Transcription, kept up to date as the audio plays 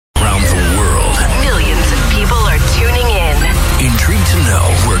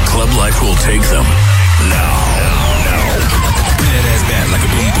Club life will take them. Now. That ass bad like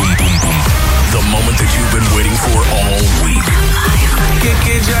a boom, boom, boom, boom. The moment that you've been waiting for all week.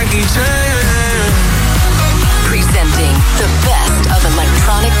 Jackie Chan. Presenting the best of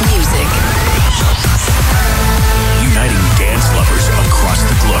electronic music. Uniting dance lovers across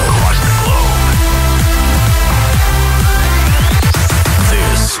the globe.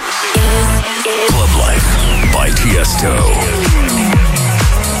 This is Club Life by Tiesto.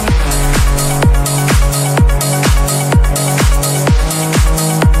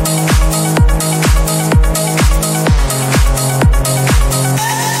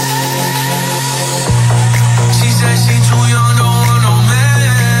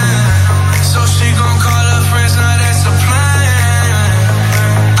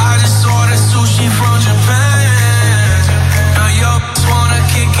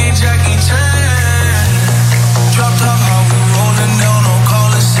 Jackie Chan, drop top, how we rollin' down on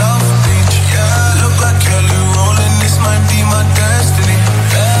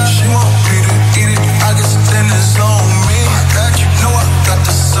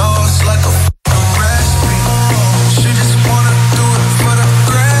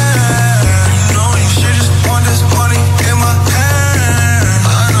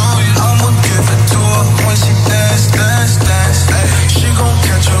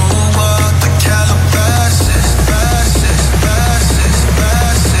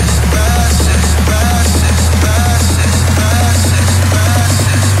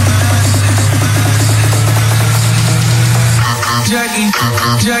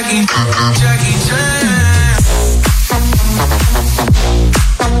Jackie Chan.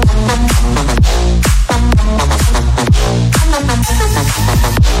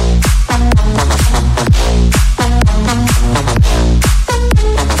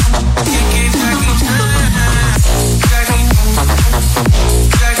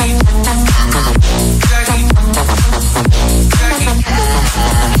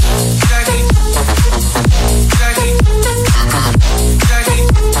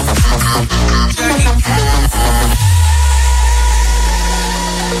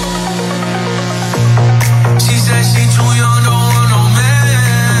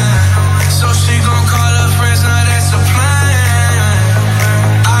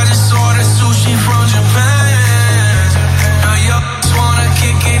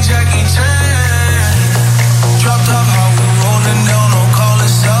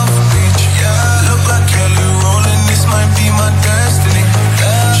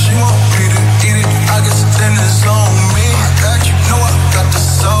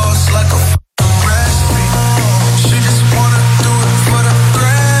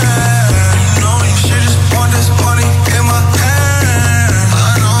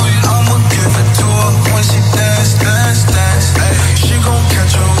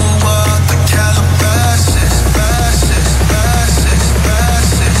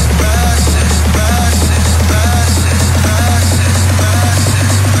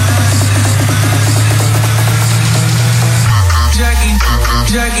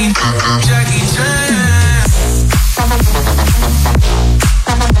 Jackie Chan.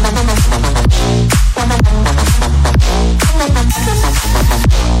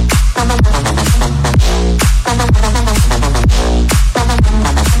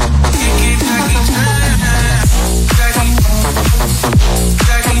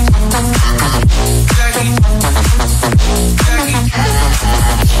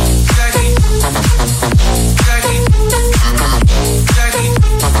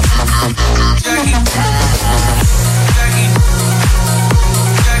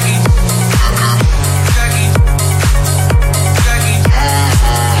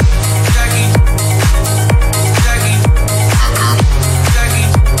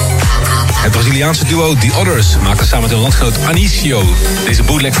 Braziliaanse duo The Others maakte samen met hun landgenoot Anicio deze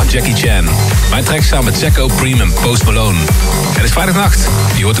bootleg van Jackie Chan. Mijn track samen met Jacko, Preem en Post Malone. Het is vrijdagnacht.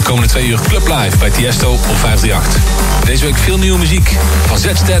 Je hoort de komende 2 uur Club Live bij Tiesto op 538. Deze week veel nieuwe muziek van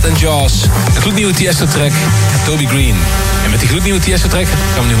Zedstead en Jaws, een gloednieuwe Tiesto track en Toby Green. En met die gloednieuwe Tiesto track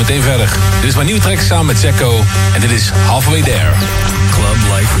gaan we nu meteen verder. Dit is mijn nieuwe track samen met Jacko en dit is Halfway There.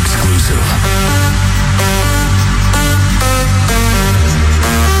 Club Life exclusive.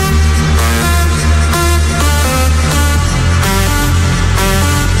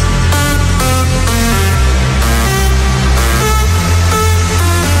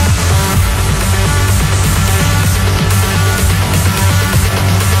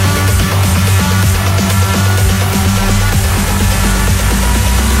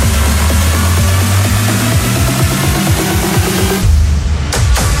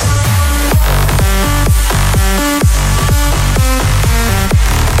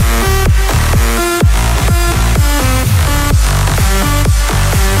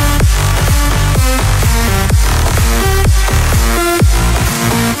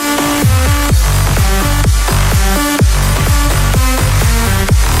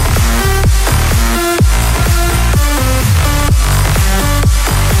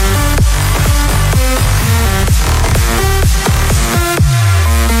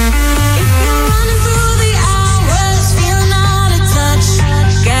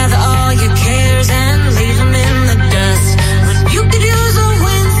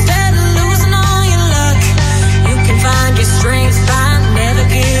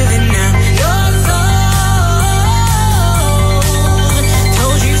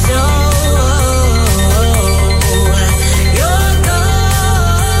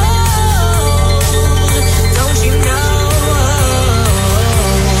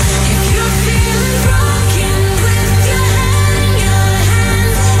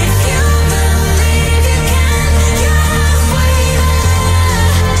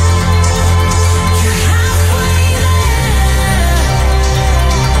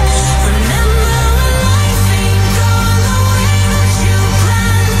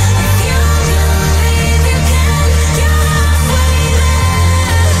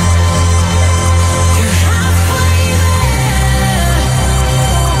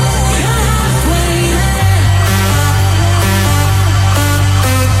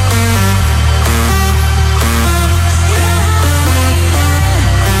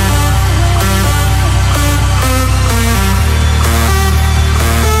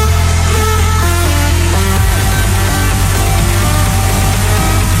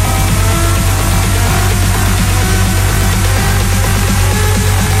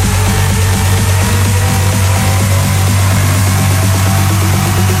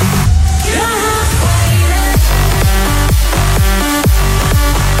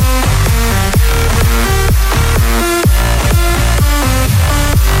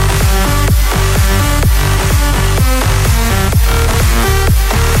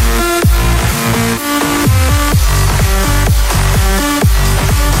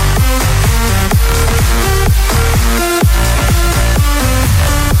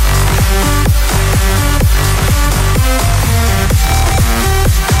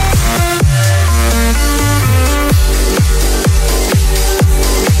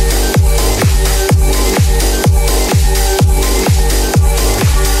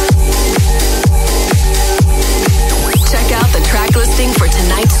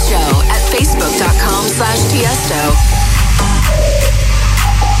 Tiesto.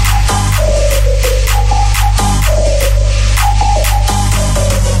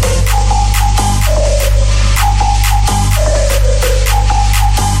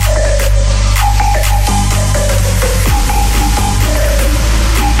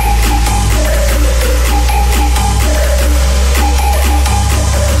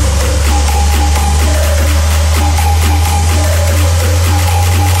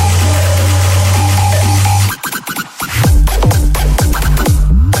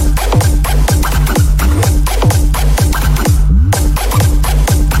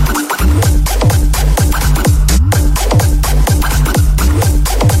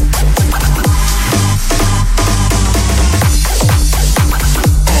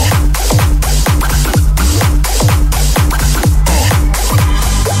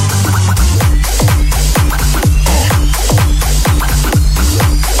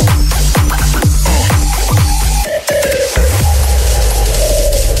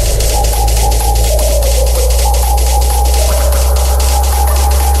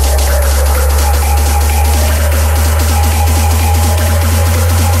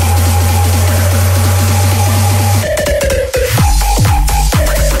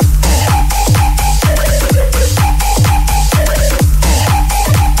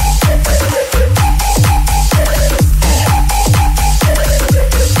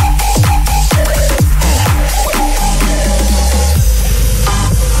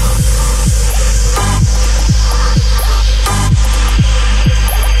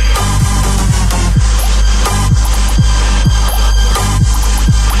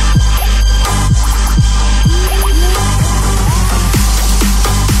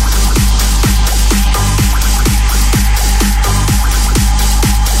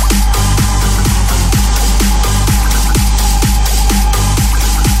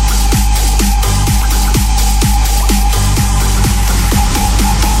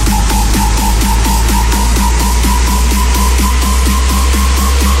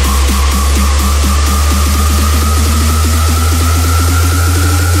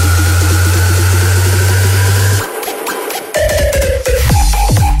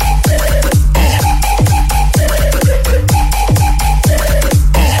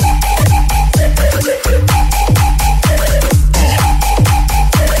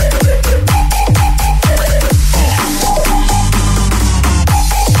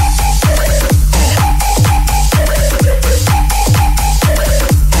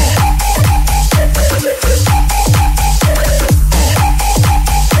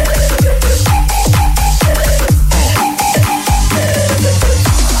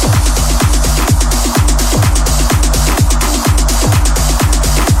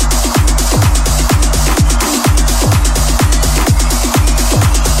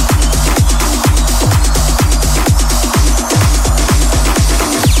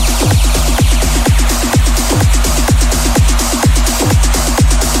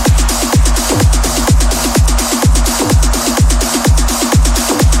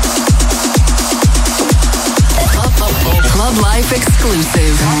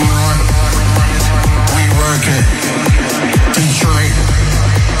 Exclusive. We work it. Detroit.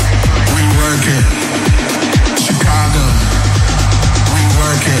 We work it. Chicago. We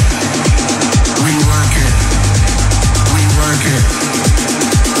work it. We work it. We work it.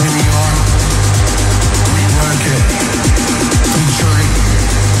 New York. We work it. Detroit.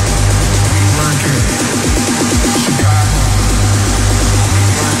 We work it. Chicago. We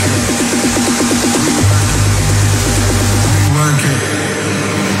work it. We work it. We work it.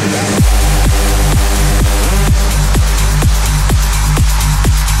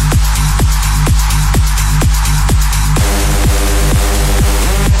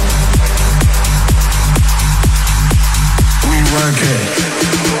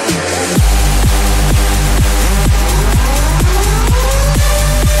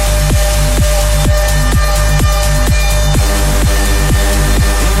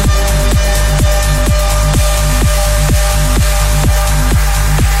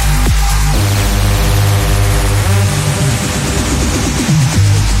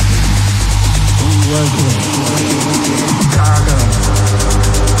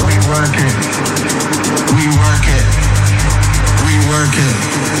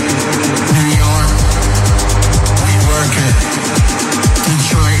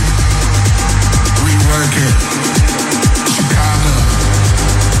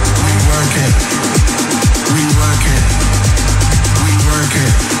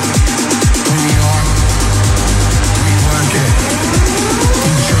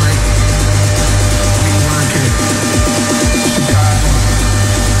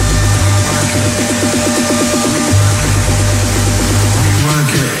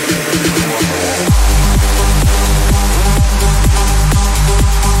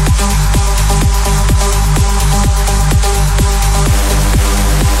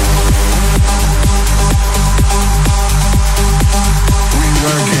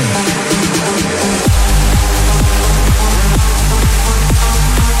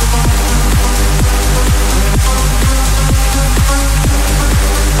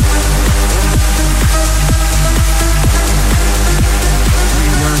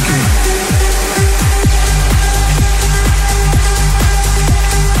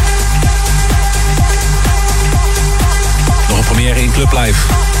 Live.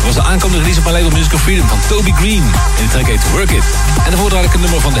 Dat was de aankomende release op mijn label Musical Freedom van Toby Green. En de track heet Work It. En daarvoor draai ik een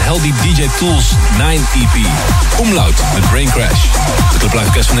nummer van de Hell Deep DJ Tools 9 EP. Umlaut met Brain Crash. De Club Live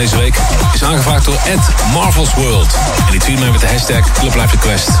Request van deze week is aangevraagd door Marvel's World. En die tweet mij met de hashtag Club Live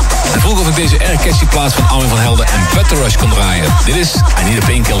Request. En vroeg of ik deze erg catchy plaats van Armin van Helden en Better Rush kon draaien. Dit is I Need a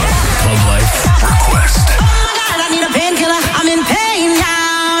Painkiller. Club Life Request. I need a painkiller, I'm in pain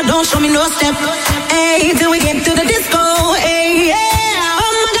now. Don't show me no step, hey, till we get to the disco, hey, yeah.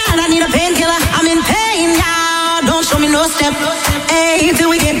 Oh my God, I need a painkiller, I'm in pain now. Don't show me no step, hey, till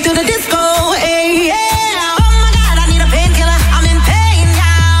we get to the disco, hey, yeah. Oh my God, I need a painkiller, I'm in pain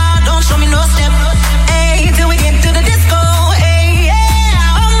now. Don't show me no step, hey, till we get to the disco, hey,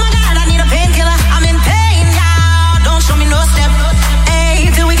 yeah. Oh my God, I need a painkiller, I'm in pain now. Don't show me no step, hey,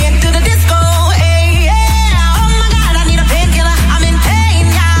 till we get to the disco.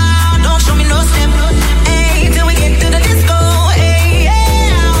 Step.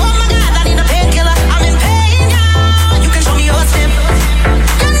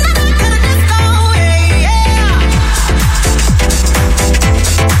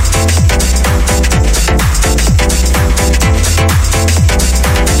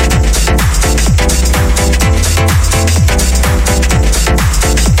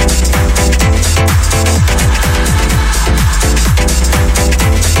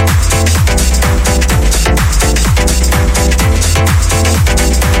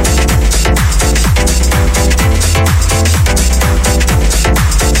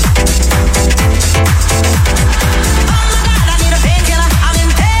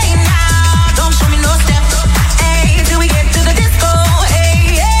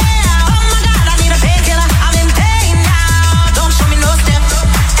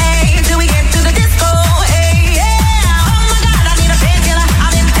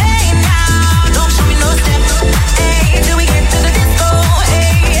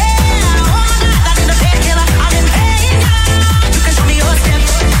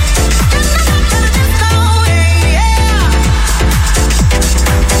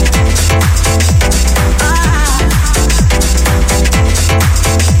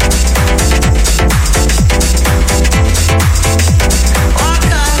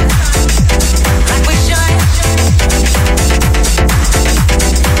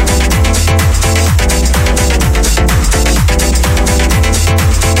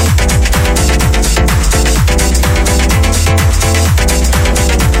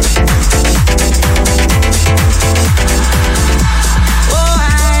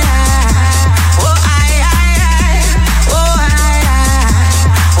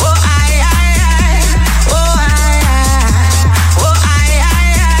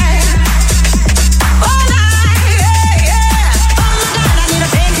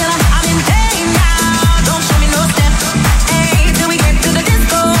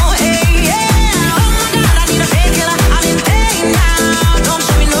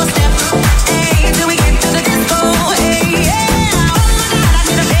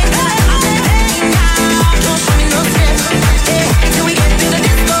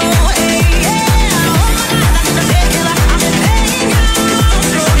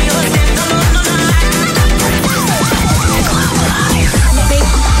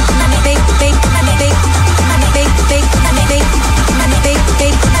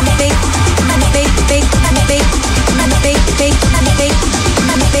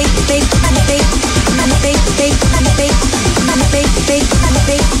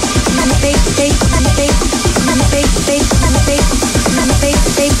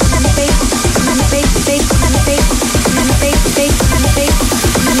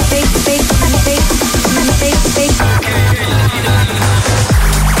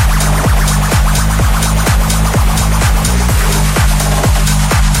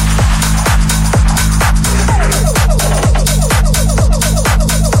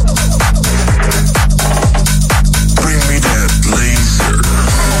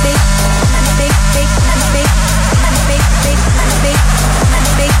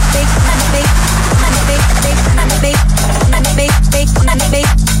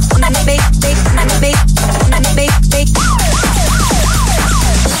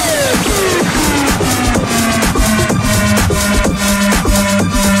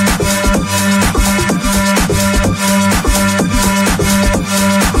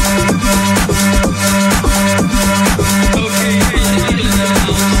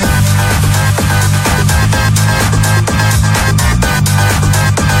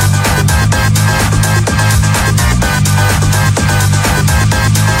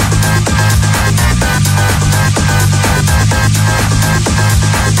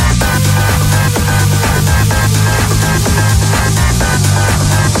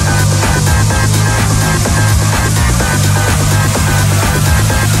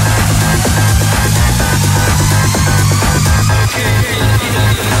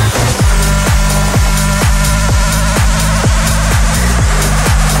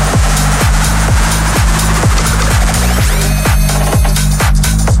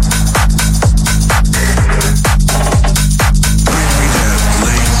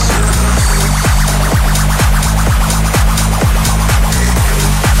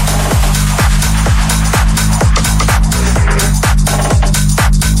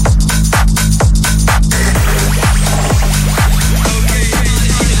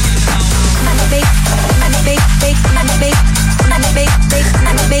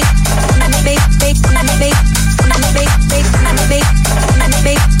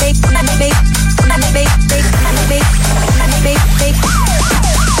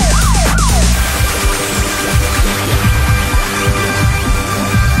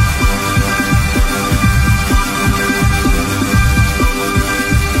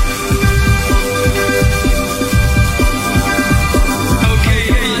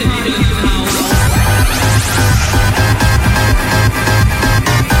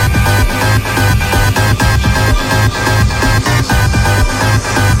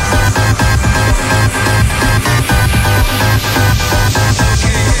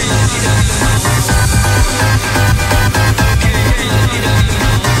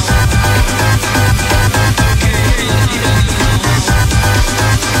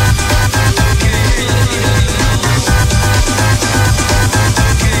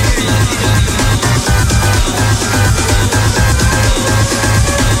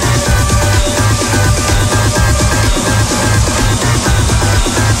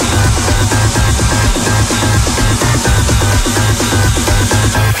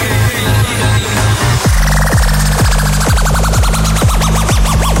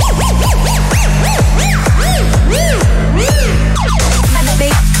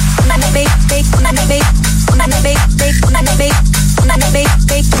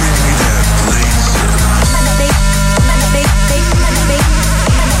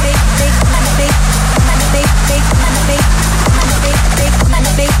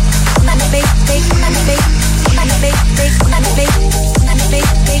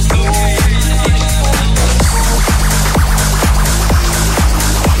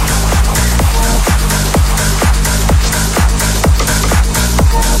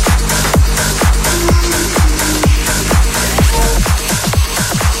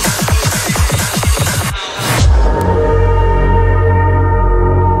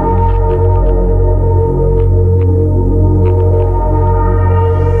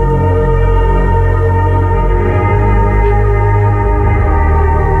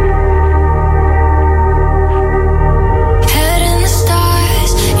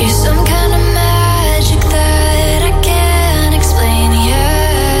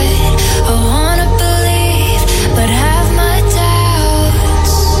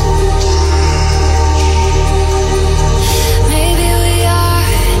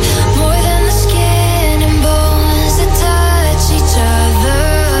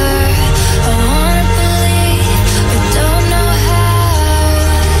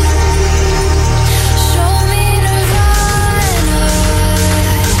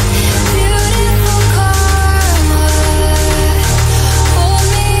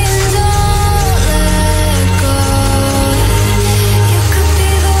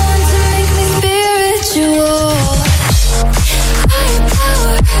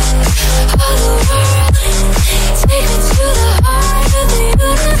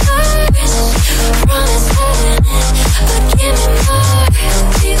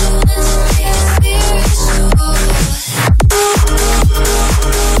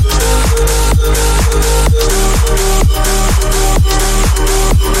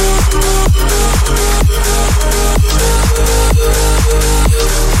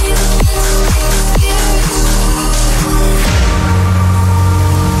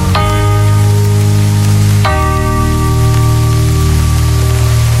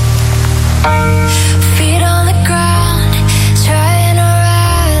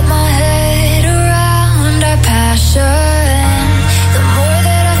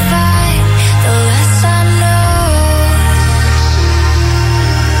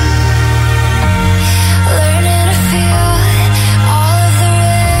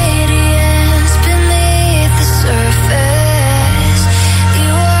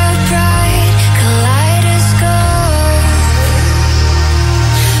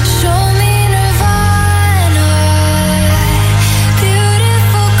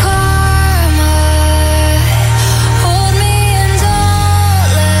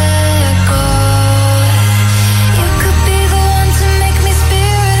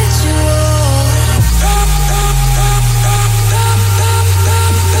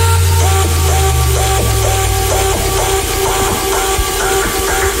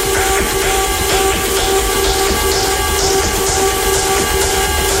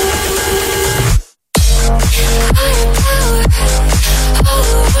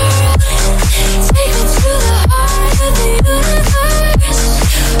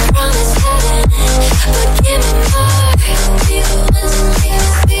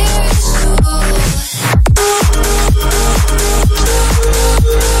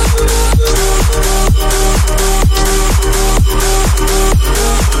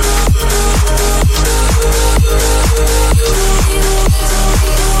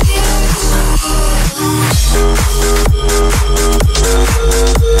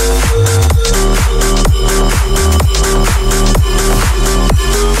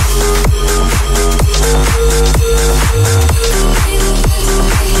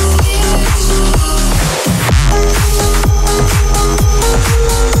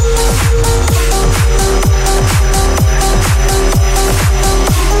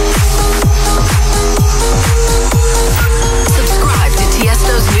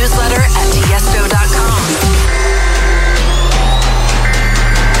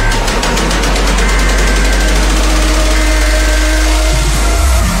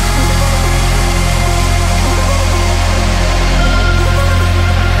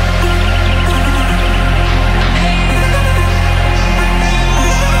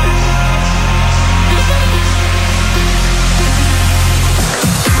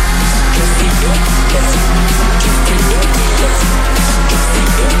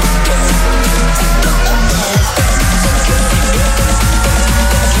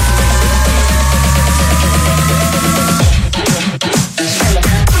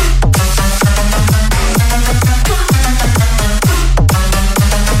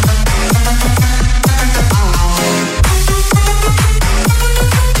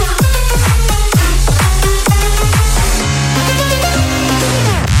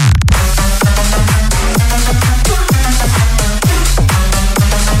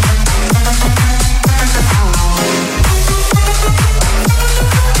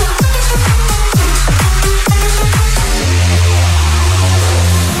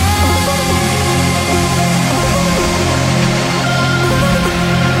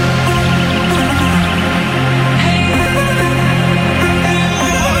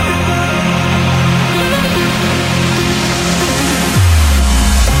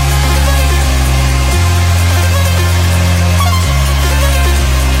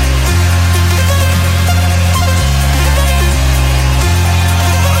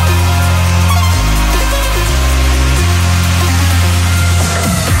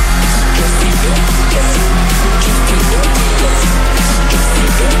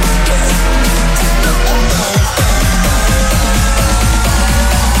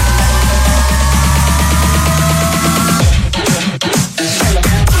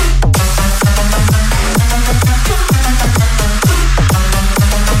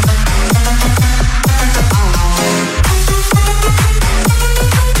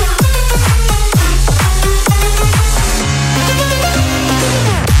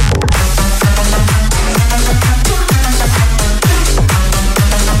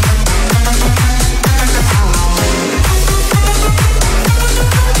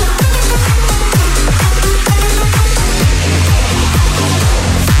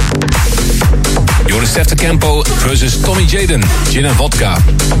 Steph de Campo versus Tommy Jaden, Gin en Vodka.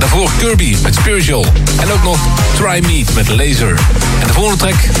 Daarvoor Kirby met Spiritual. En ook nog Try Me met Laser. En de volgende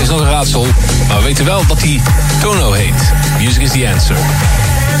track is nog een raadsel, maar we weten wel dat hij Tono heet. Music is the answer.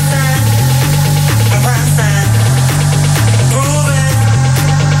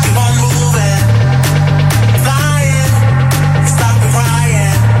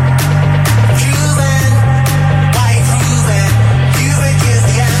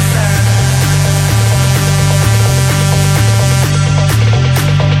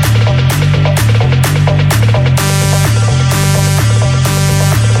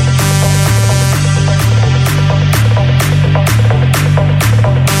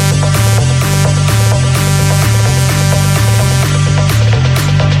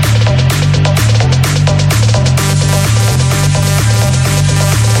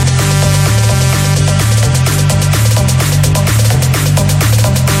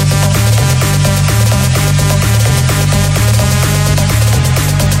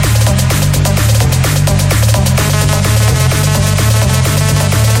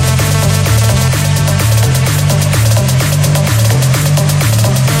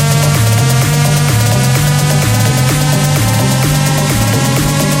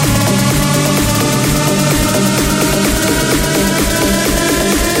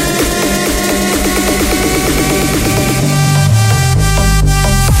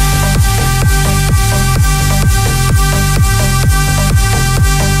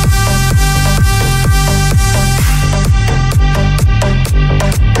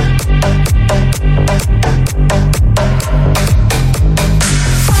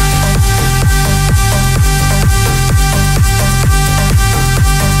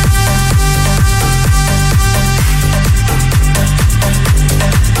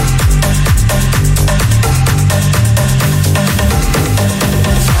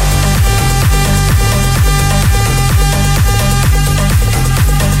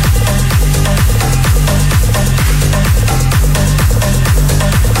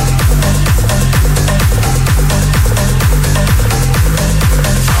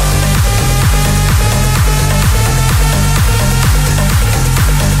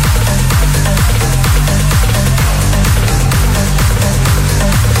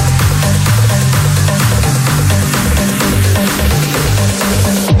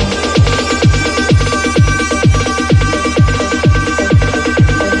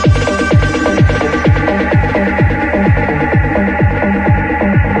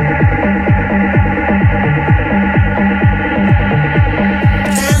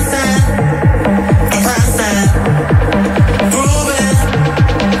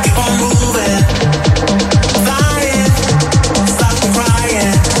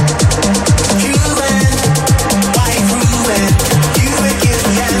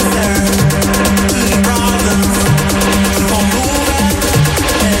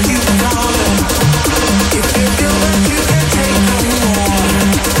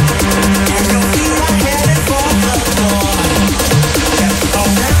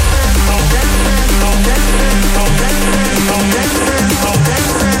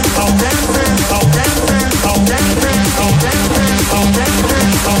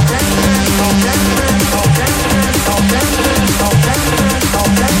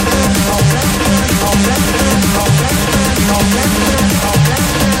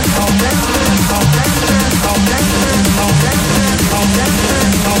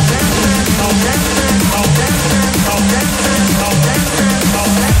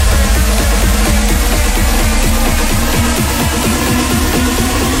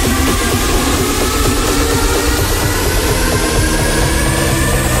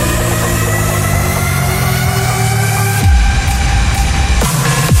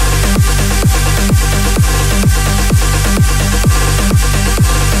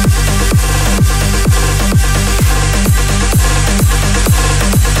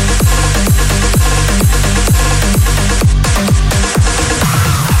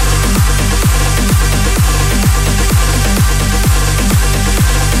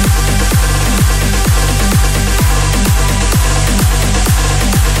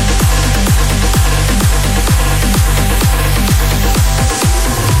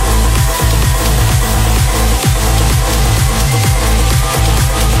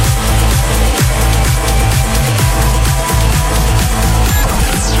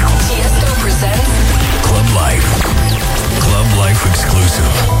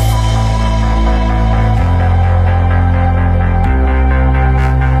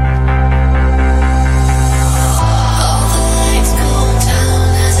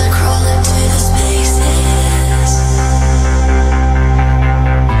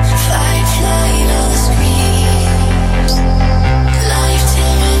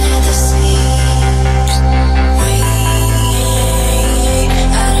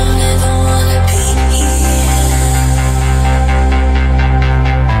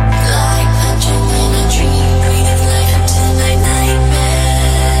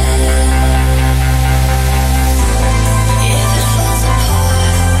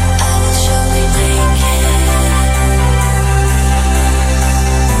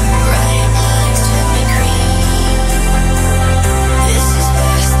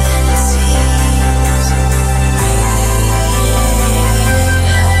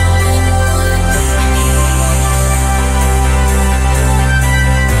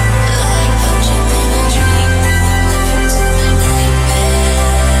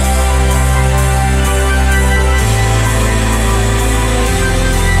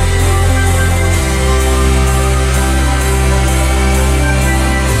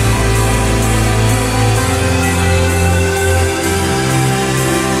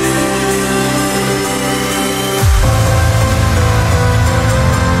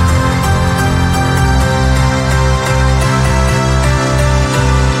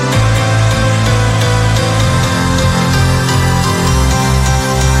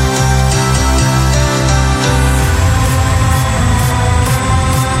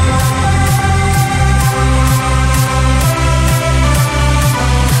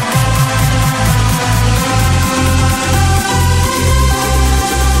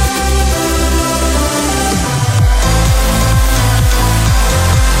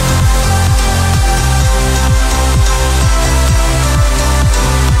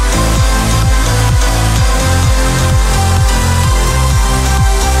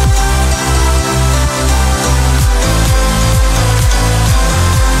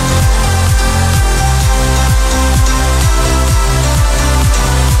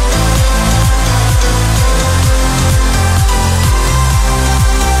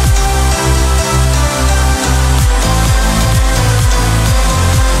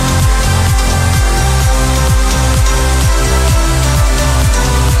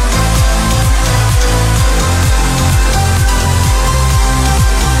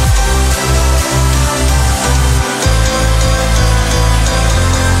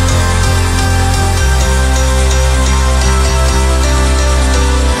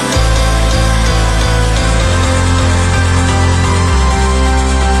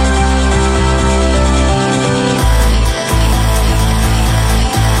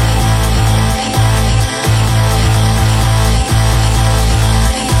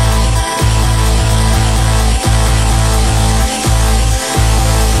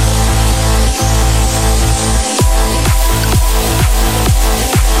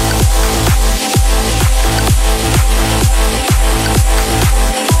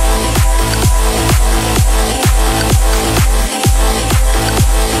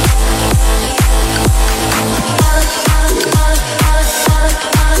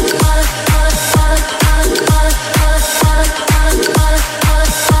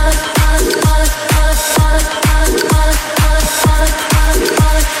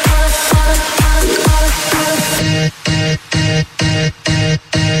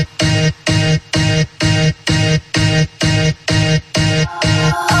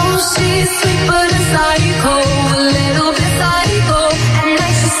 she's sweet but a psycho, a little bit psycho. At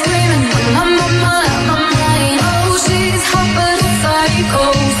night she's screaming, I'm on my mind. Oh, she's hot but a psycho,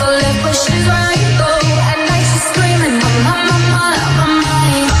 so left but she's right though. At night she's screaming, I'm on my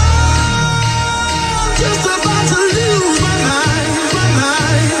mind. I'm just about to lose my mind, my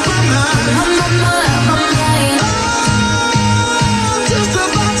mind, my mind. I'm on my mind. I'm just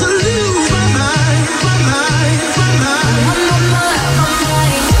about to lose my mind, my mind, my mind. I'm on my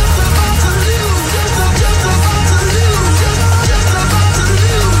mind. Just about to lose, just about to lose, just about to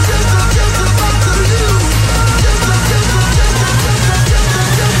lose, just about to lose,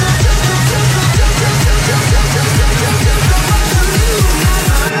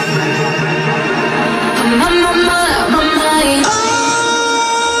 I'm on my mind.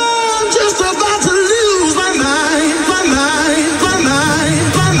 I'm just about to lose my mind, my mind, my mind,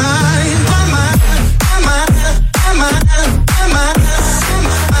 my mind, my mind, my mind,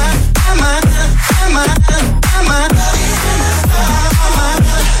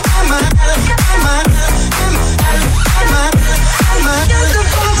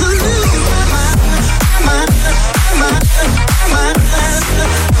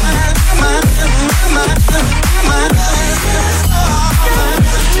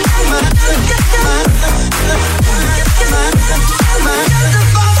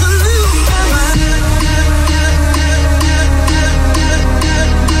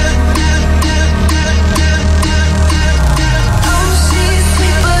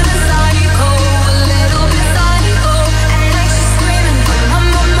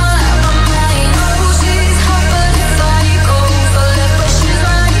 mind,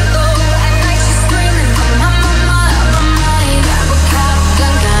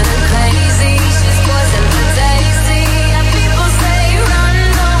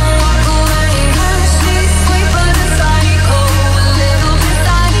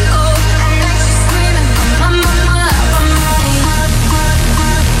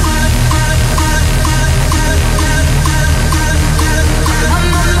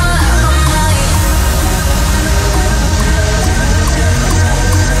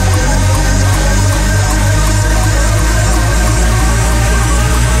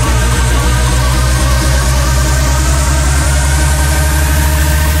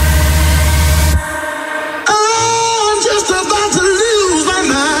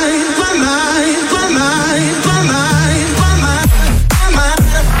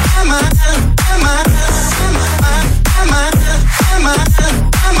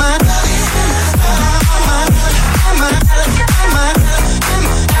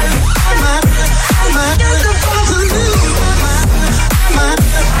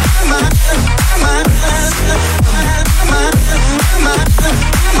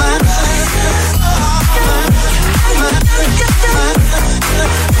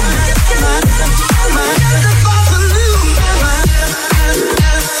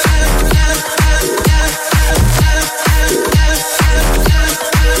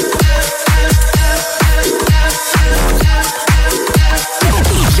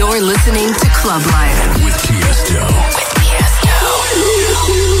 You're listening to Club Life with Tiesto.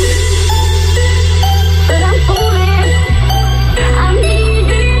 But I'm foolish. I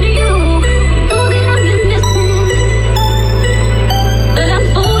needed you. Know that I've been missing. But I'm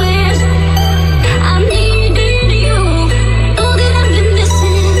foolish. I needed you. Know that I've been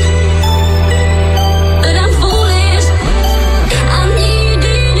missing. But I'm foolish. I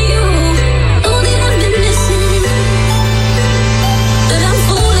needed you. Know that I've been missing. But I'm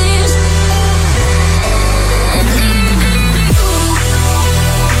foolish.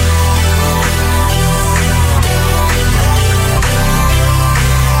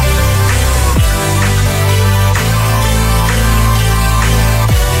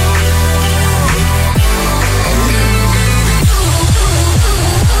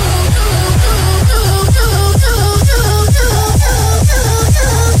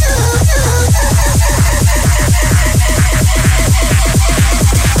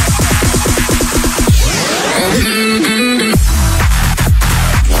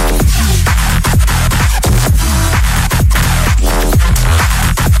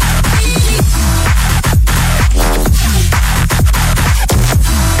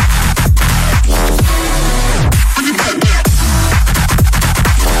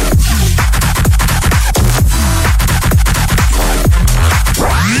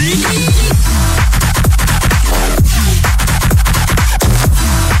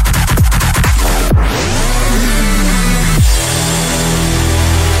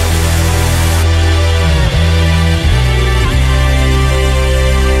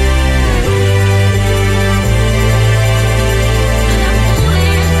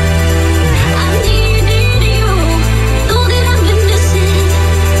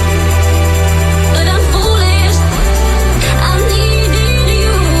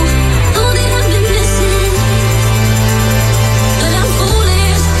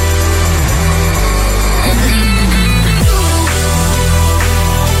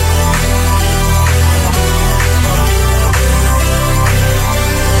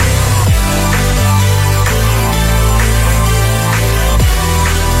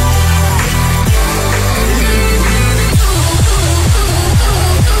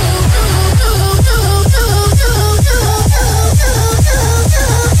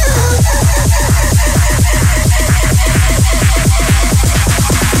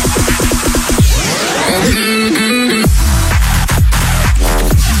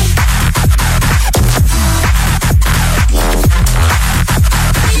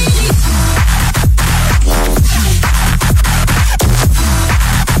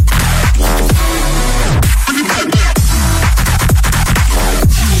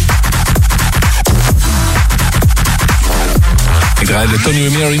 de Tony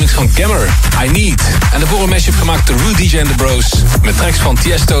Romero remix van Gammer, I Need. En daarvoor een mashup gemaakt door Rudy DJ and the Bros. Met tracks van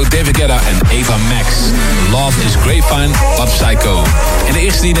Tiesto, David Guetta en Eva Max. Love is Grapevine, But Psycho. En de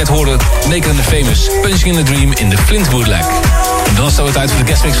eerste die je net hoorde, Naked and the Famous, Punching in the Dream in de Flint bootleg. En dan is het tijd voor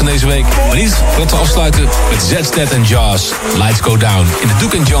de guestmix van deze week. Maar niet voordat we afsluiten met Zed's Dead and Jaws, Lights Go Down in de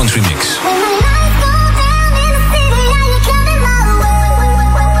Duke & Jones remix.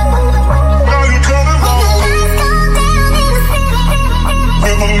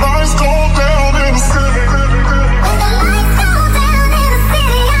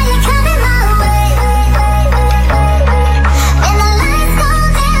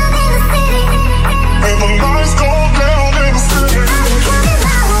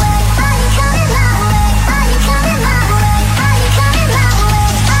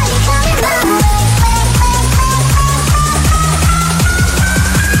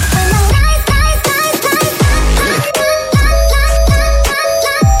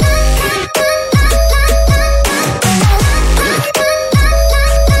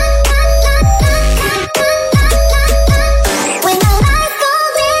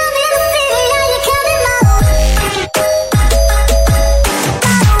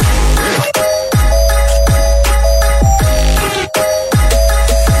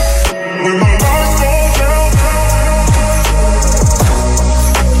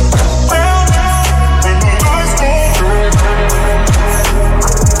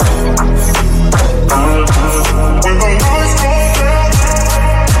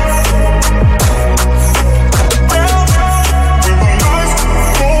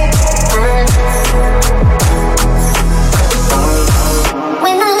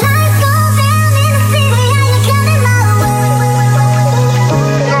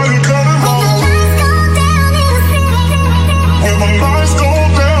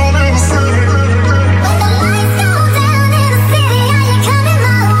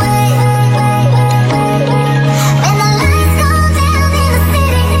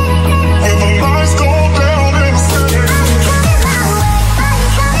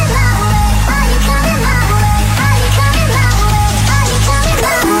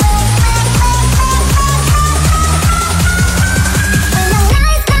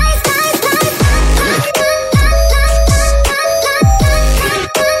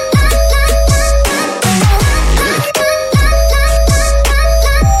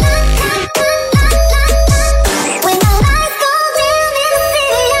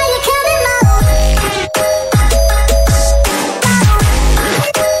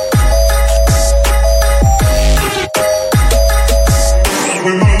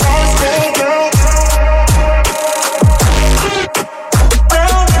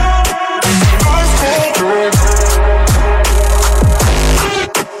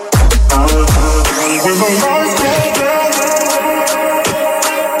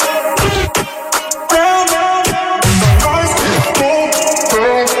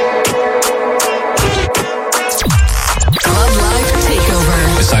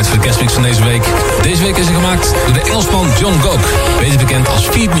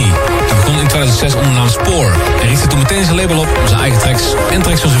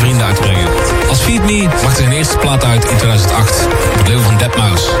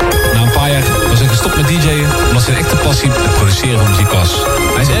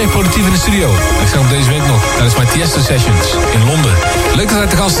 Tiesto Sessions in Londen. Leuk dat hij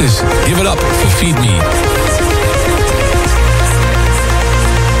te gast is. Give it up for Feed Me.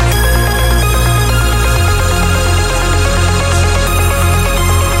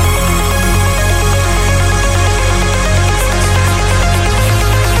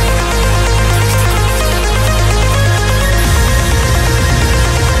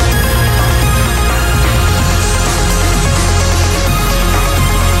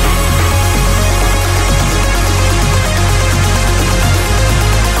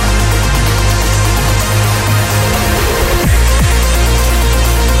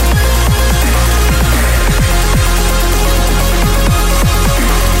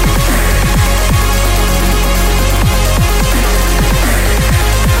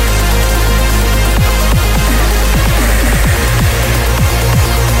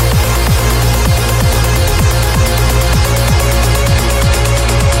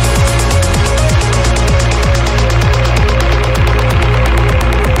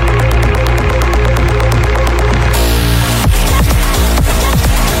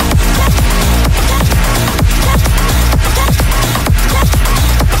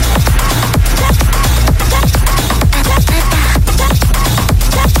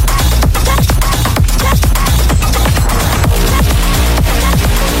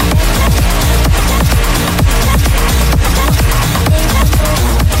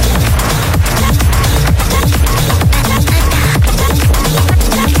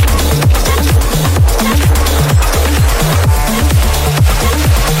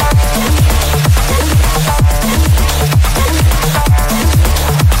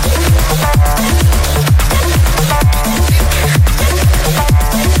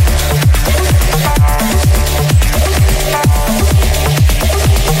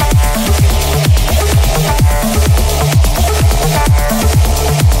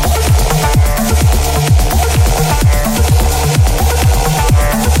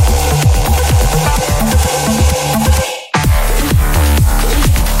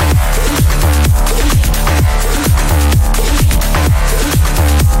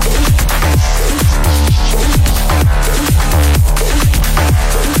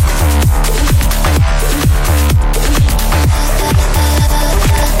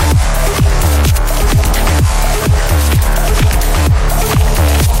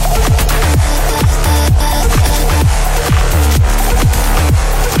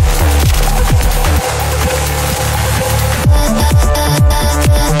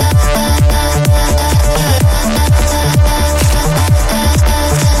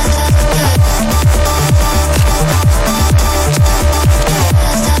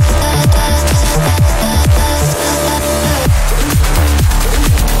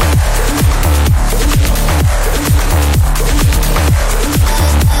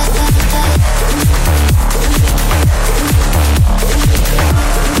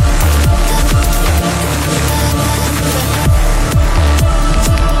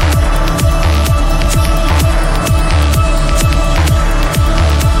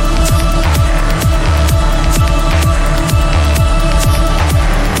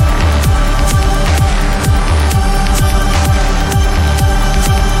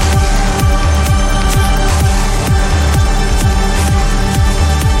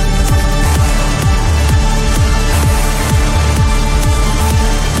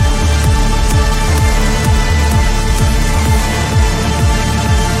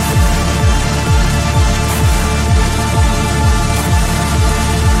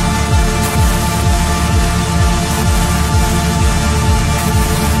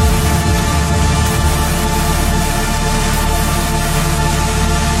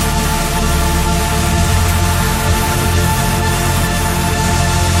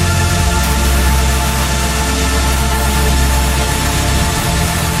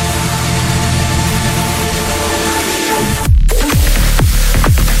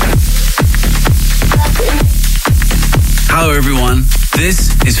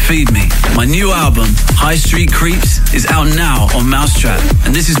 This is Feed Me. My new album, High Street Creeps, is out now on Mousetrap,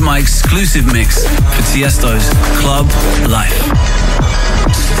 and this is my exclusive mix for Tiesto's Club Life.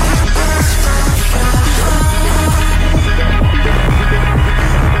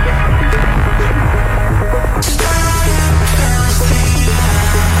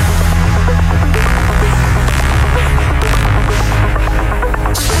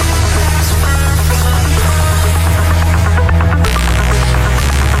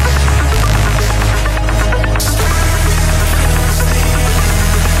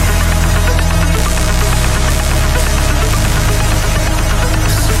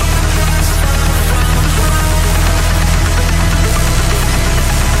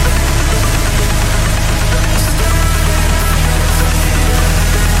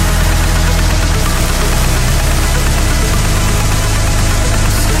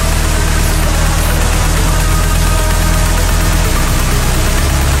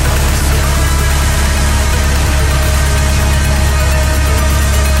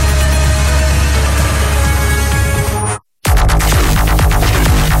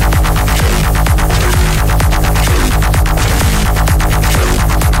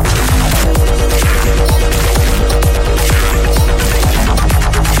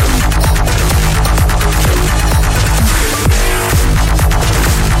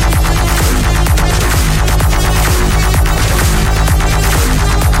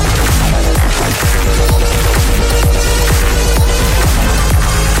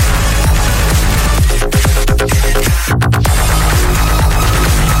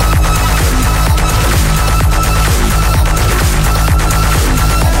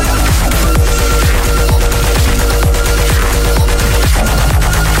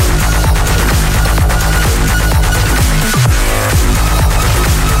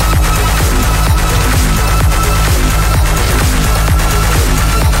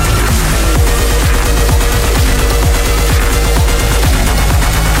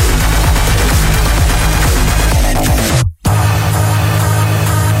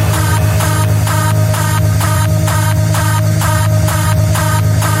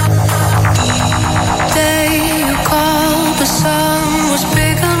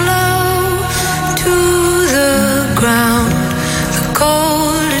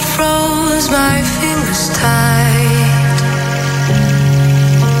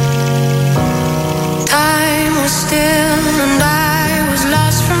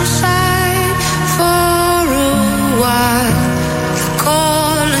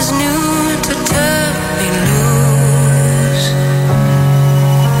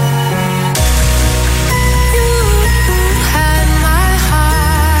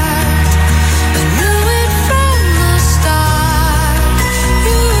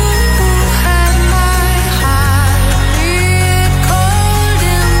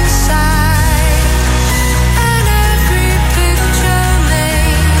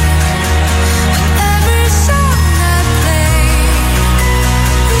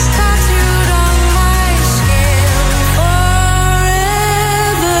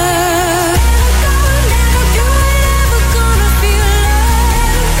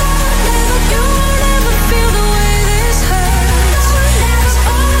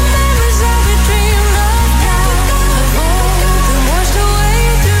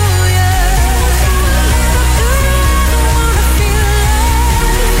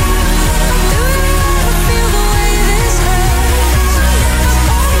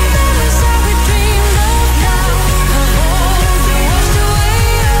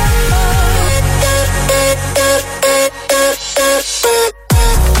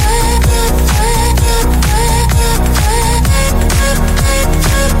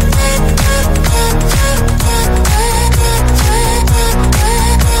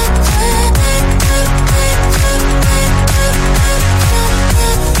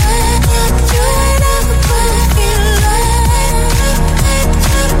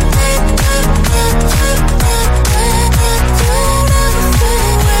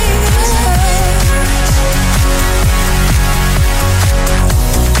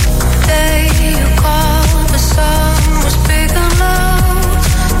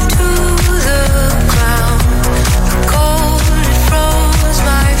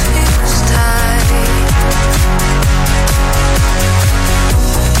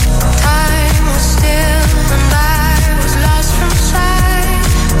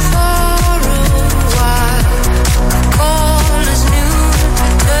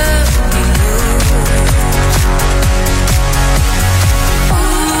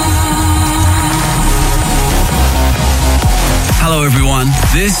 everyone.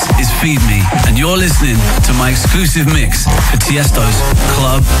 This is Feed Me, and you're listening to my exclusive mix for Tiesto's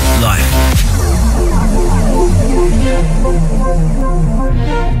Club Life.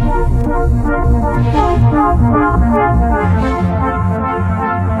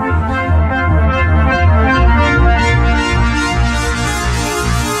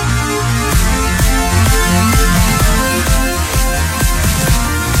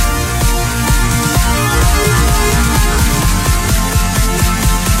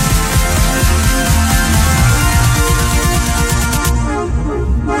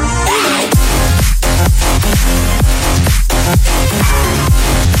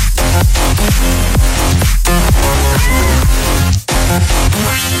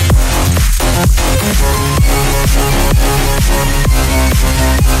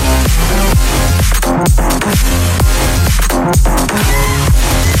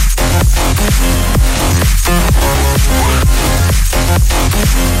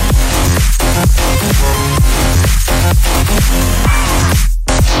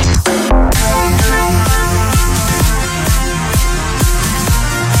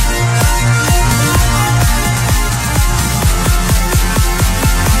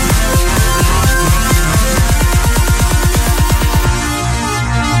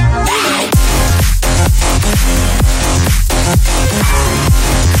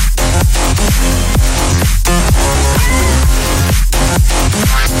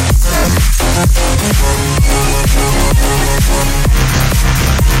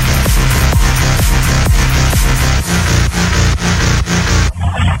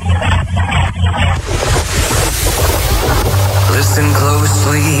 Listen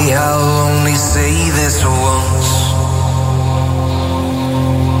closely, I'll only say this once.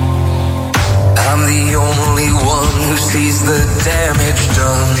 I'm the only one who sees the damage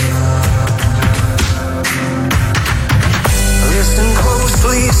done. Listen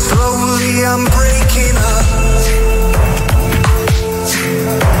closely, slowly, I'm breaking up.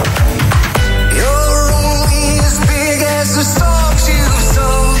 You're only as big as the songs you've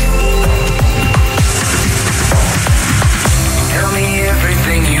sung. Tell me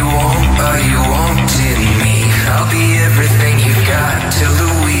everything you want, are you wanting me? I'll be everything you've got till the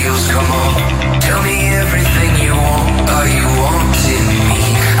wheels come on. Tell me everything you want, are you wanting me?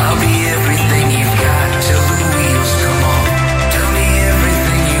 I'll be everything you've got till the wheels come on. Tell me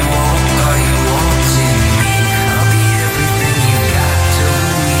everything you want, are you wanting me?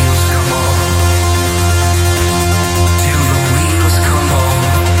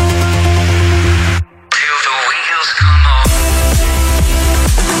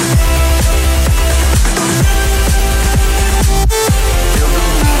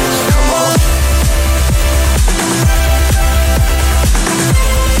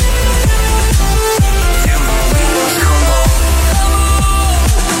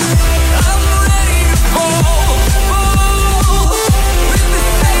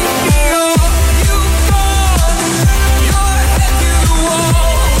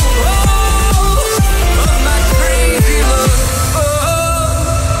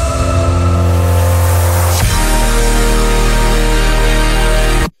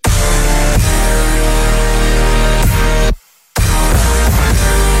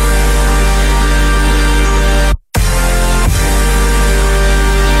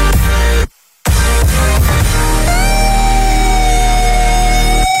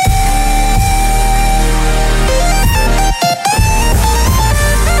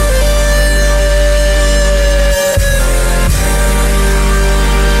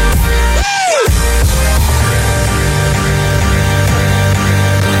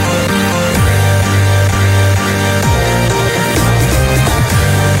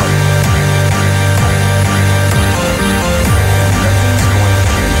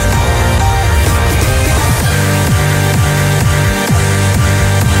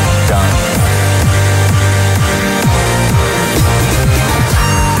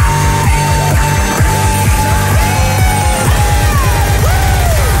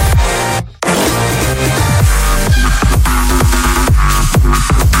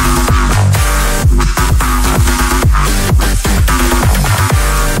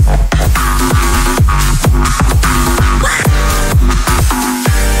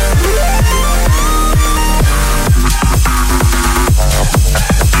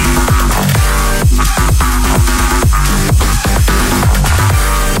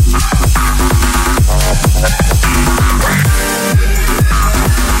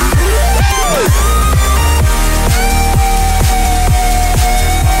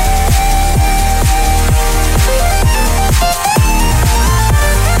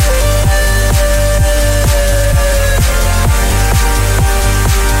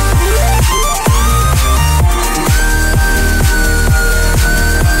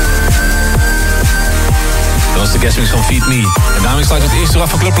 guestmix van Feed Me. En daarmee sluit het eerste uur af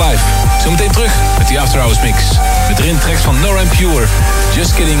van Club Live. Zometeen terug met die After Hours mix. Met erin tracks van Nora & Pure,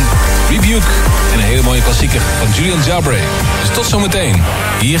 Just Kidding, Rebuke en een hele mooie klassieker van Julian Jabre. Dus tot zometeen,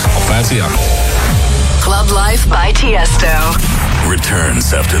 hier op 538. Club Live by Tiesto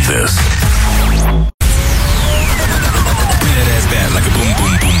returns after this. That ass bad like a boom,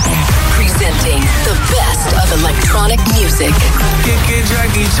 boom, boom, boom. presenting the best of electronic music.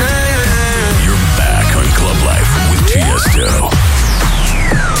 You're back on Club Life with Tiesto.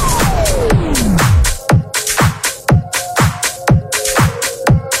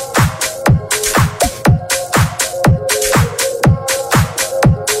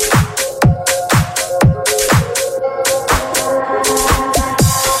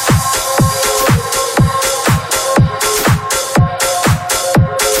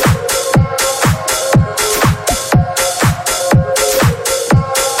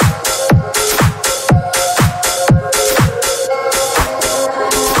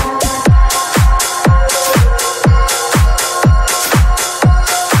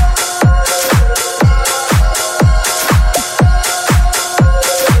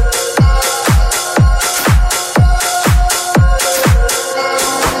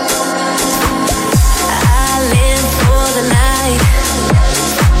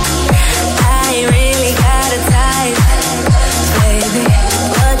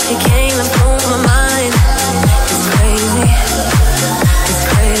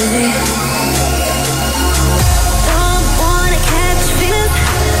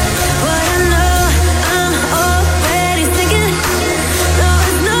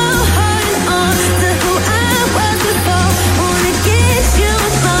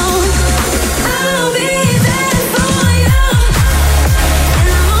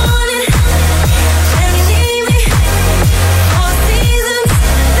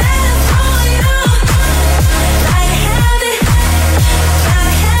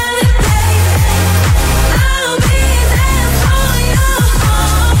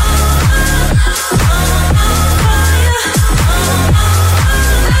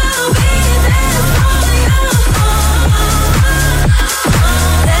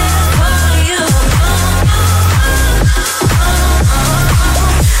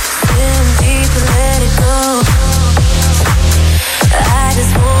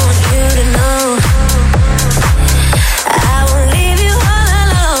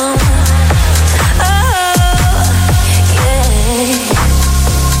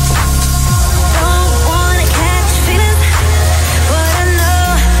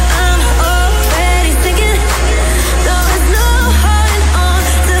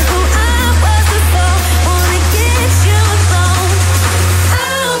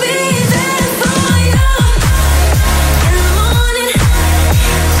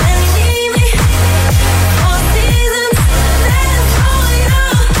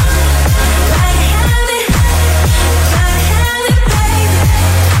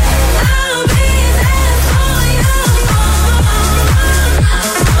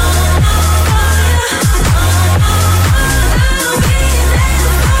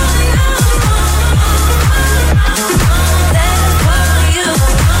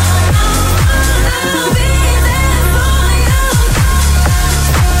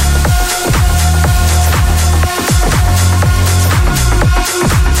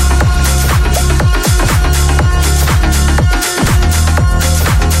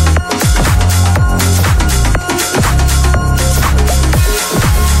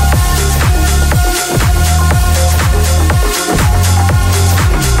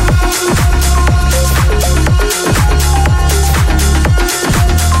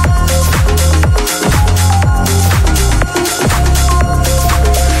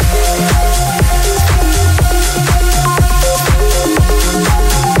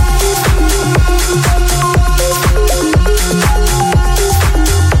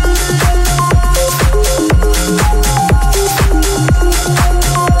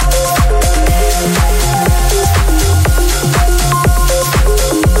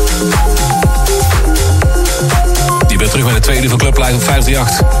 van Club Live op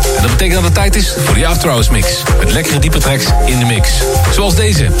 538. En dat betekent dat het tijd is voor die After Hours mix. Met lekkere diepe tracks in de mix. Zoals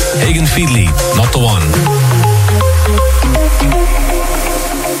deze, Hagen Feedley, Not The One.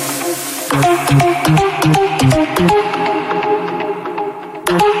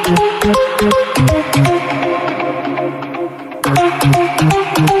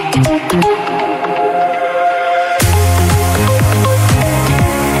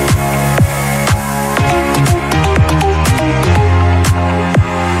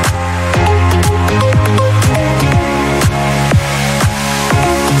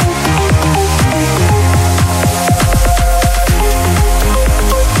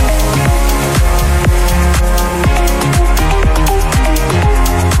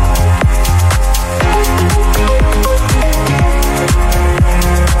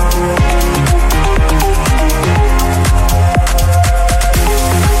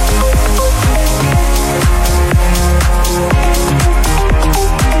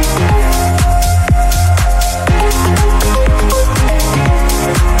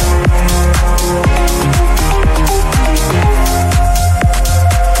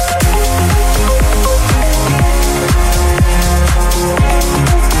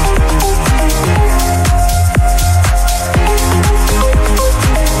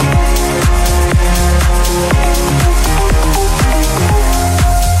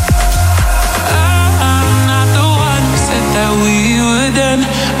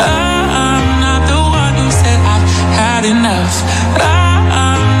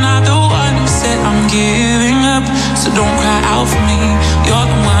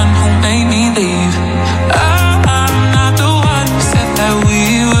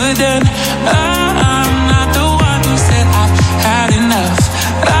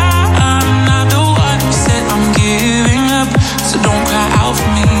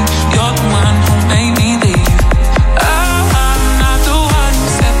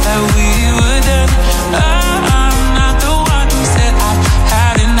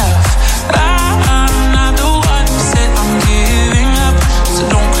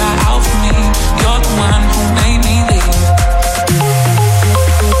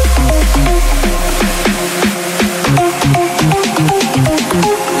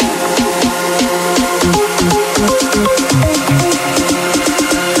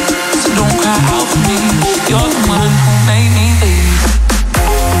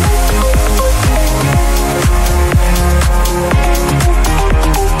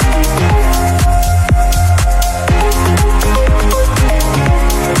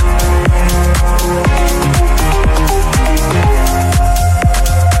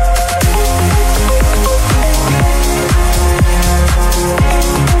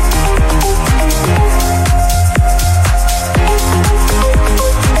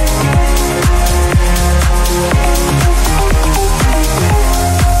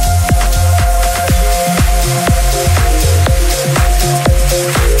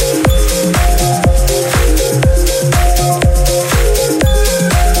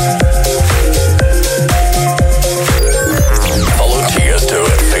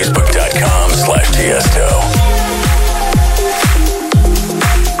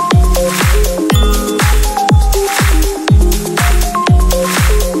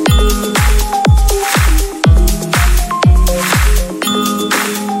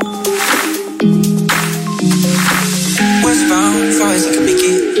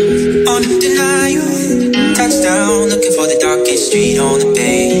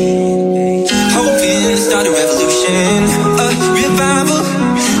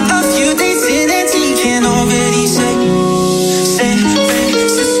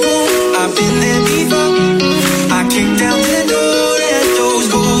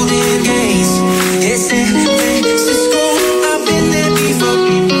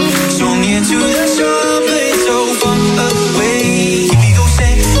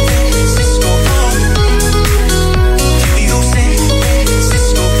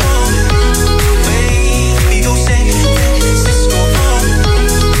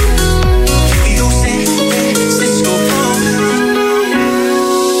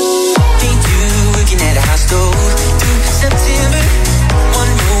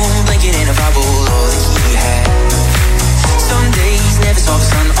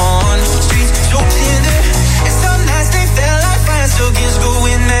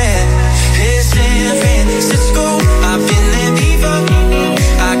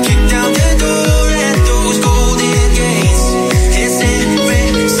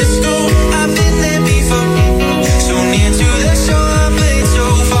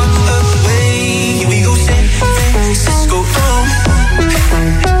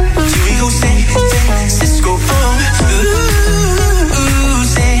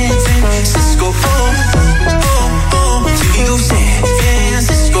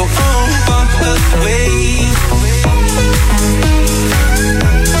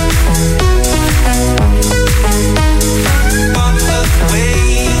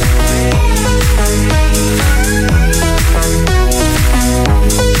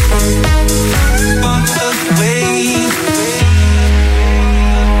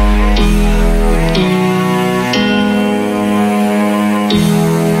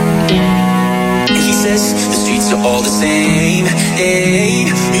 all the same. Hey,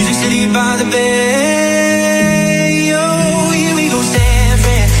 Music City by the bay. Oh, here we go, San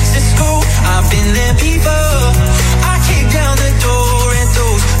Francisco. I've been there before. I kick down the door at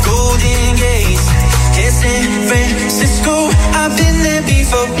those golden gates. Yeah, San Francisco. I've been there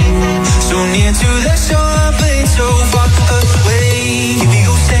before. So near to the shore, but so far away. Here we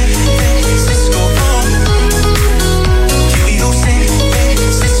go, San Francisco. Here we go, San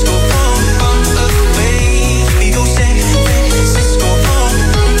Francisco. Away. Here we go, San Francisco.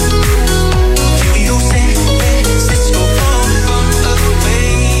 Here we go, San Francisco.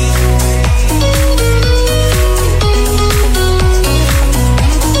 Away.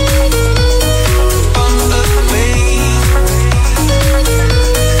 Away.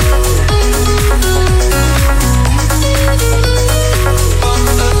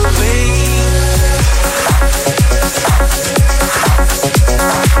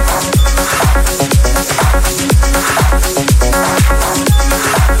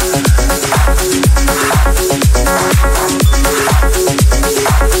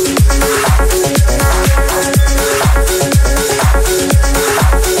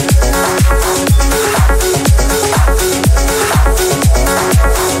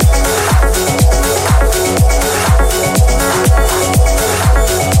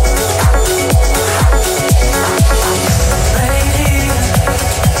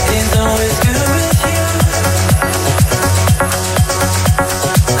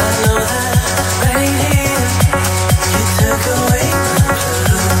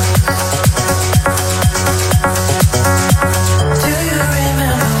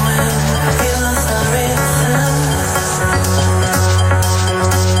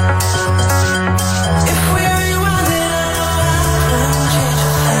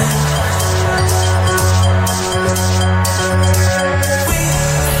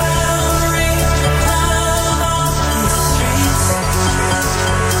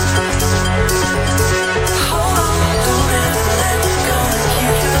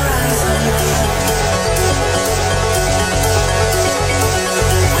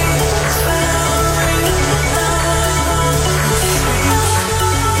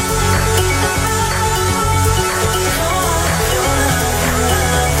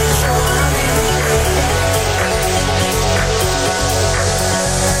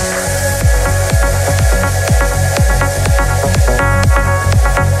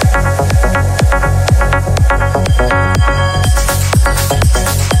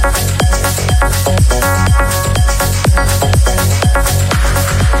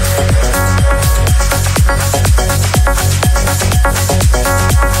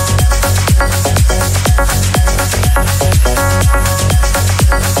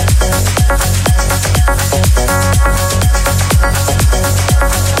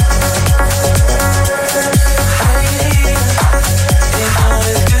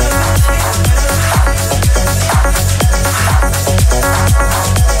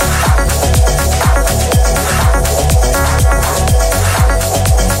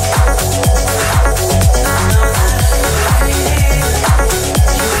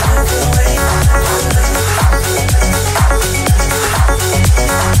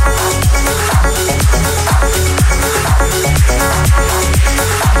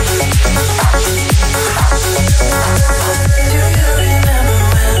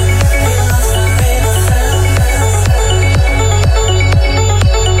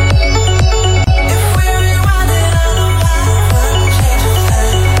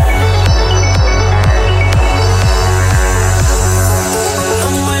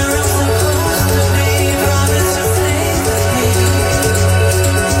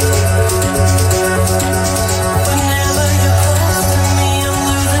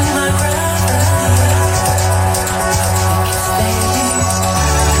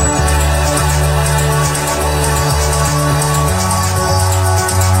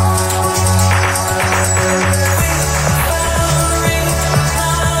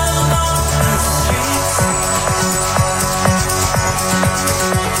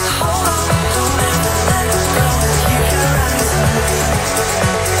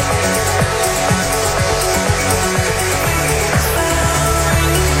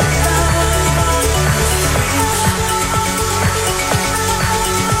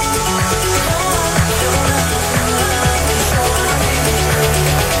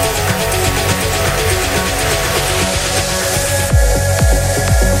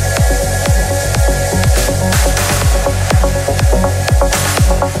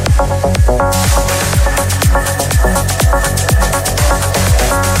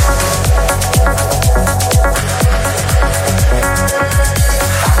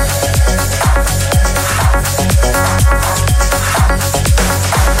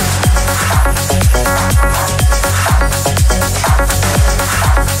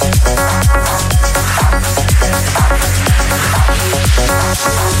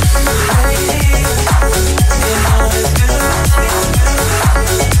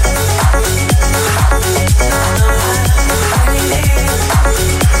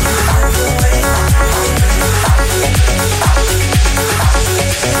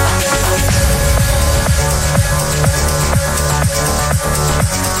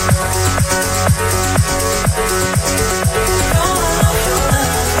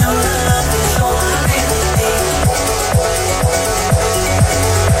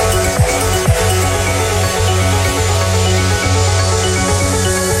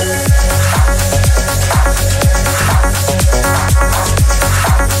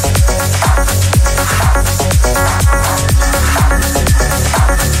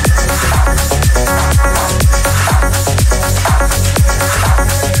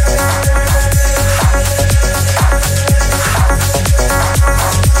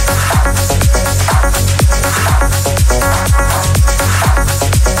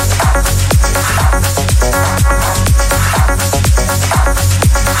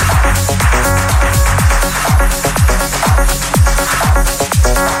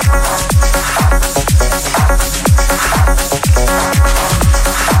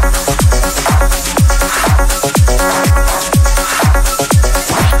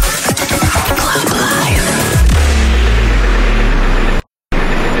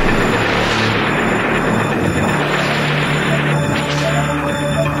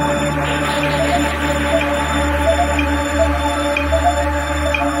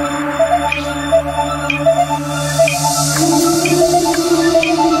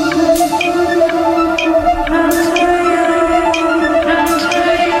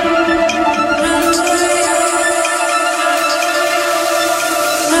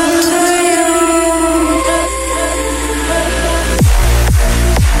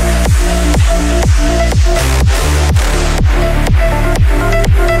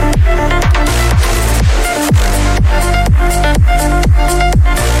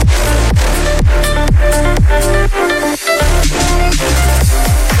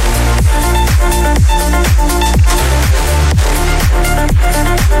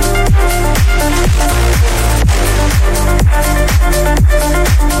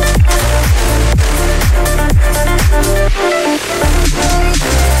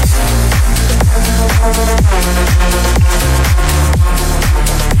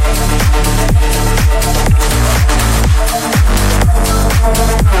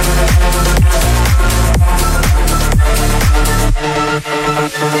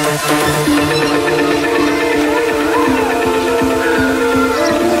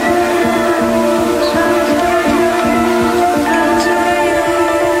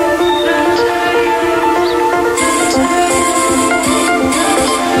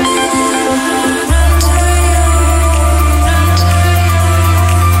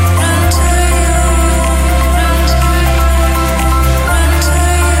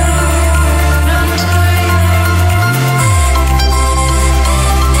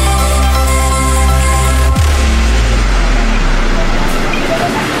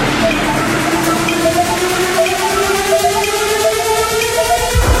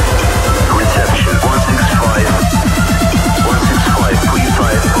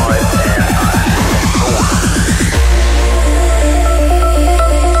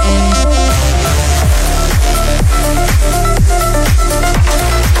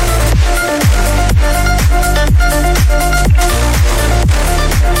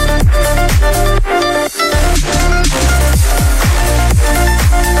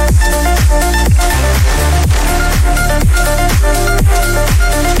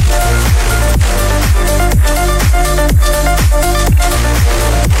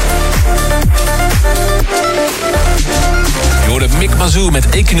 Met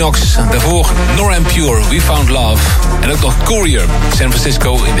Equinox, daarvoor Nora and Pure, We Found Love. En ook nog Courier, San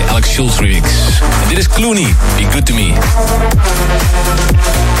Francisco in de Alex Schultz remix. En dit is Clooney, Be Good To Me.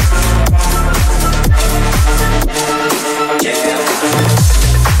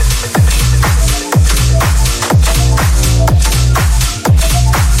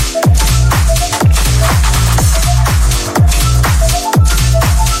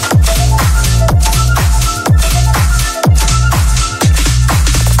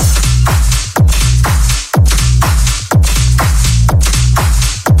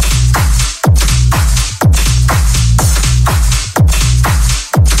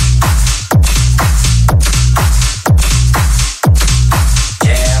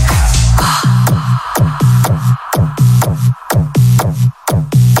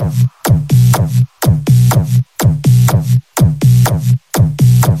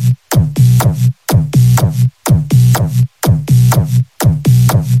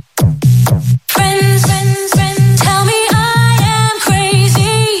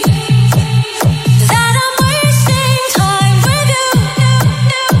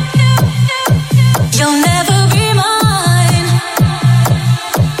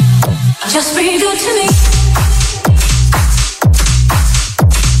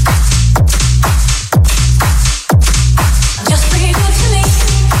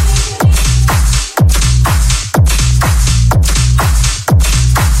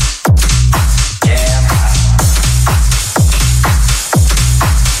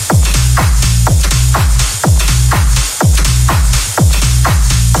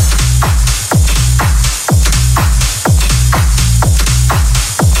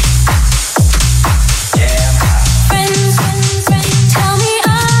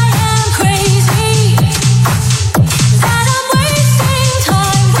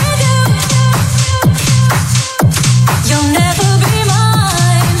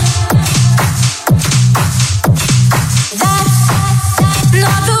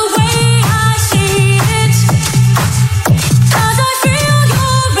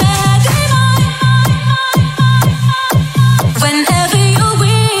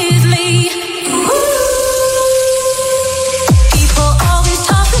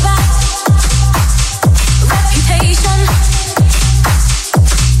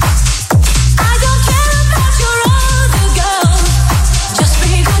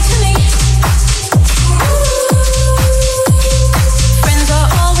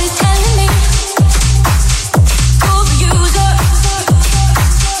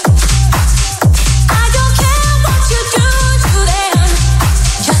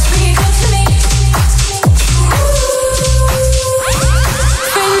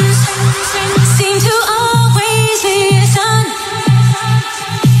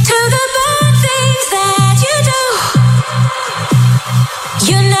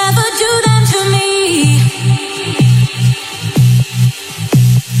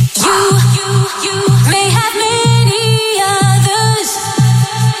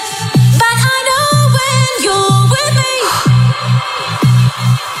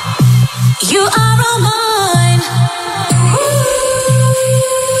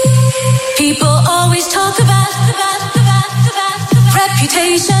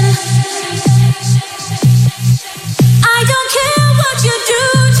 reputation. I don't care what you do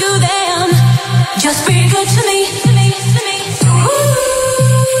to them. Just be good to me. Ooh.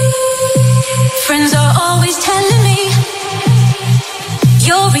 Friends are always telling me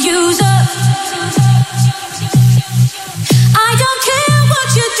you're a user. I don't care what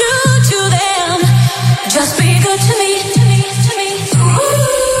you do to them. Just be good to me, to me, to me.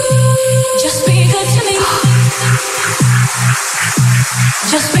 Just be good to me.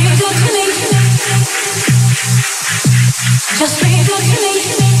 Just be good to me. Just be good to me.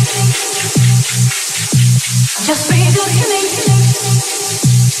 Just be good to me.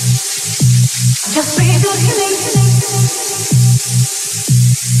 Just be good to me.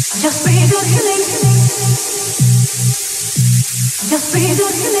 Just be good to me. Just be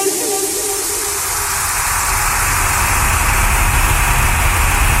good to me.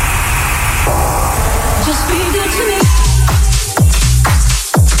 Just be good to me.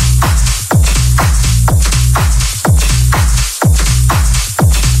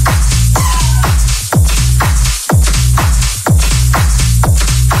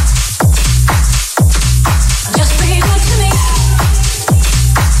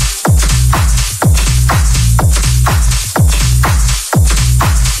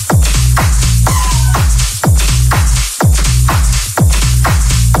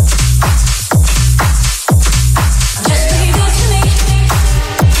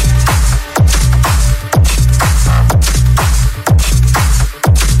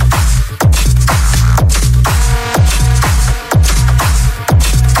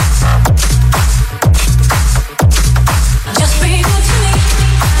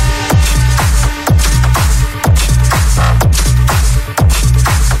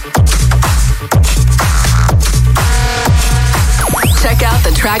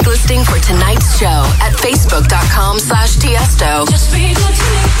 Track listing for tonight's show at facebook.com/Tiesto. Just be good to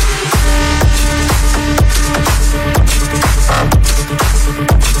me.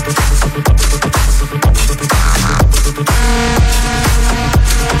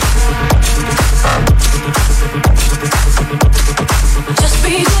 Just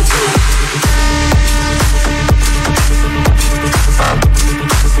be good to me.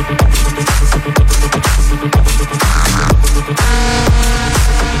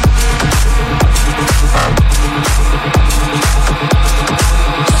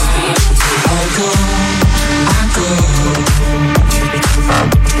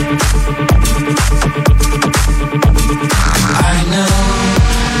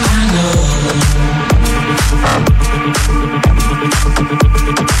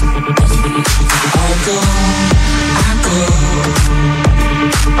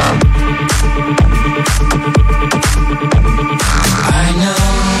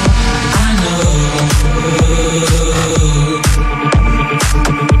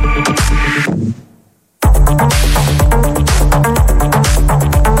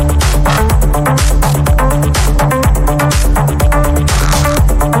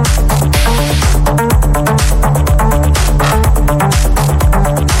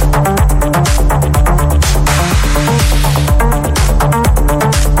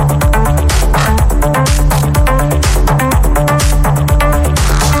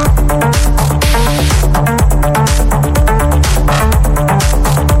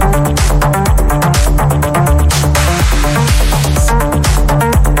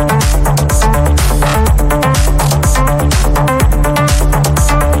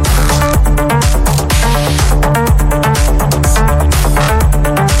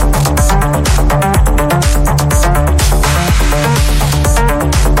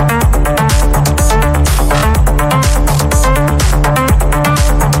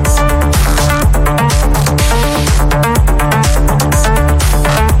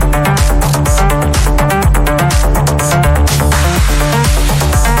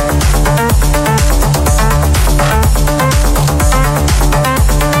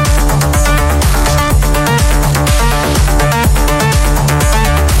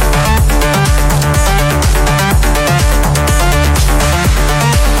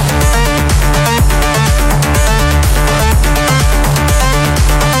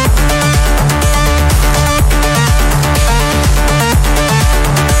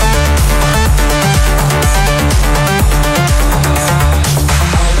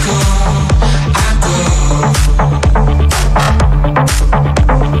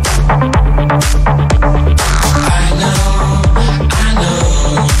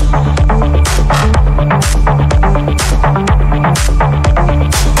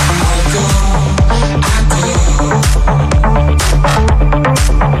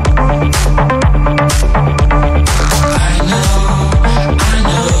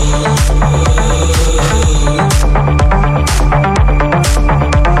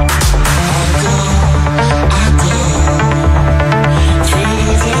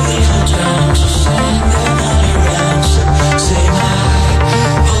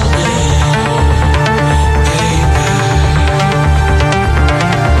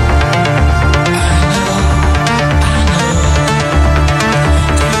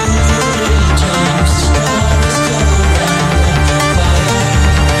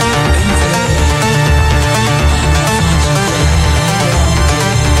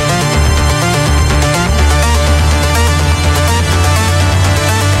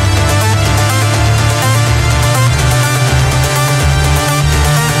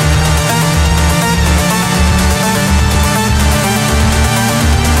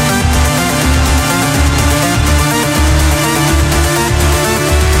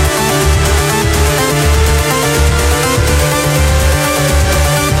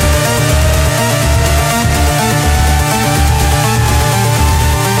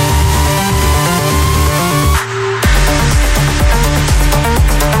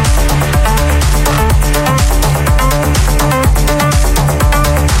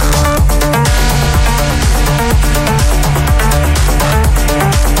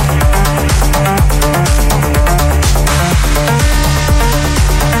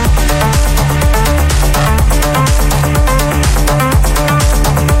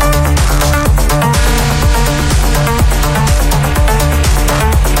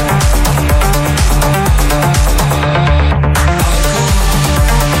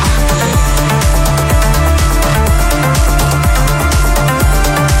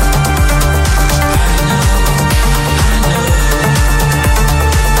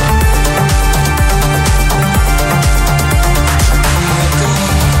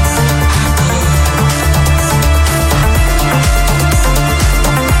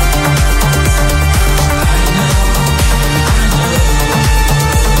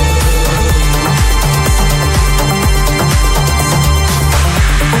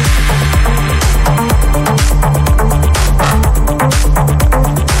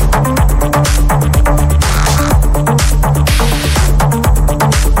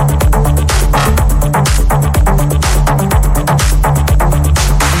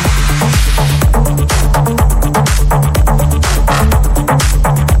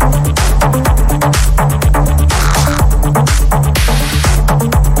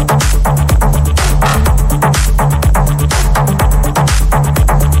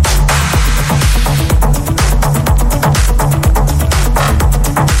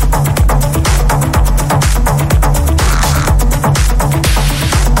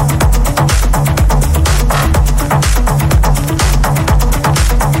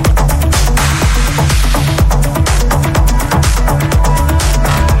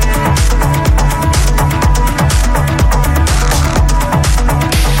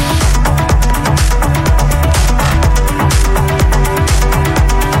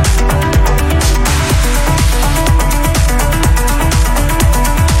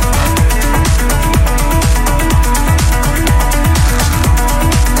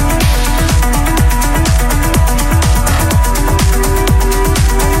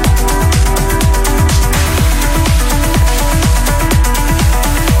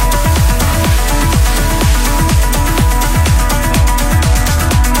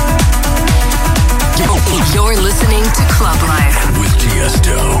 Club Life. With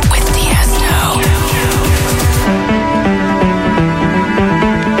Tiesto. With Tiesto.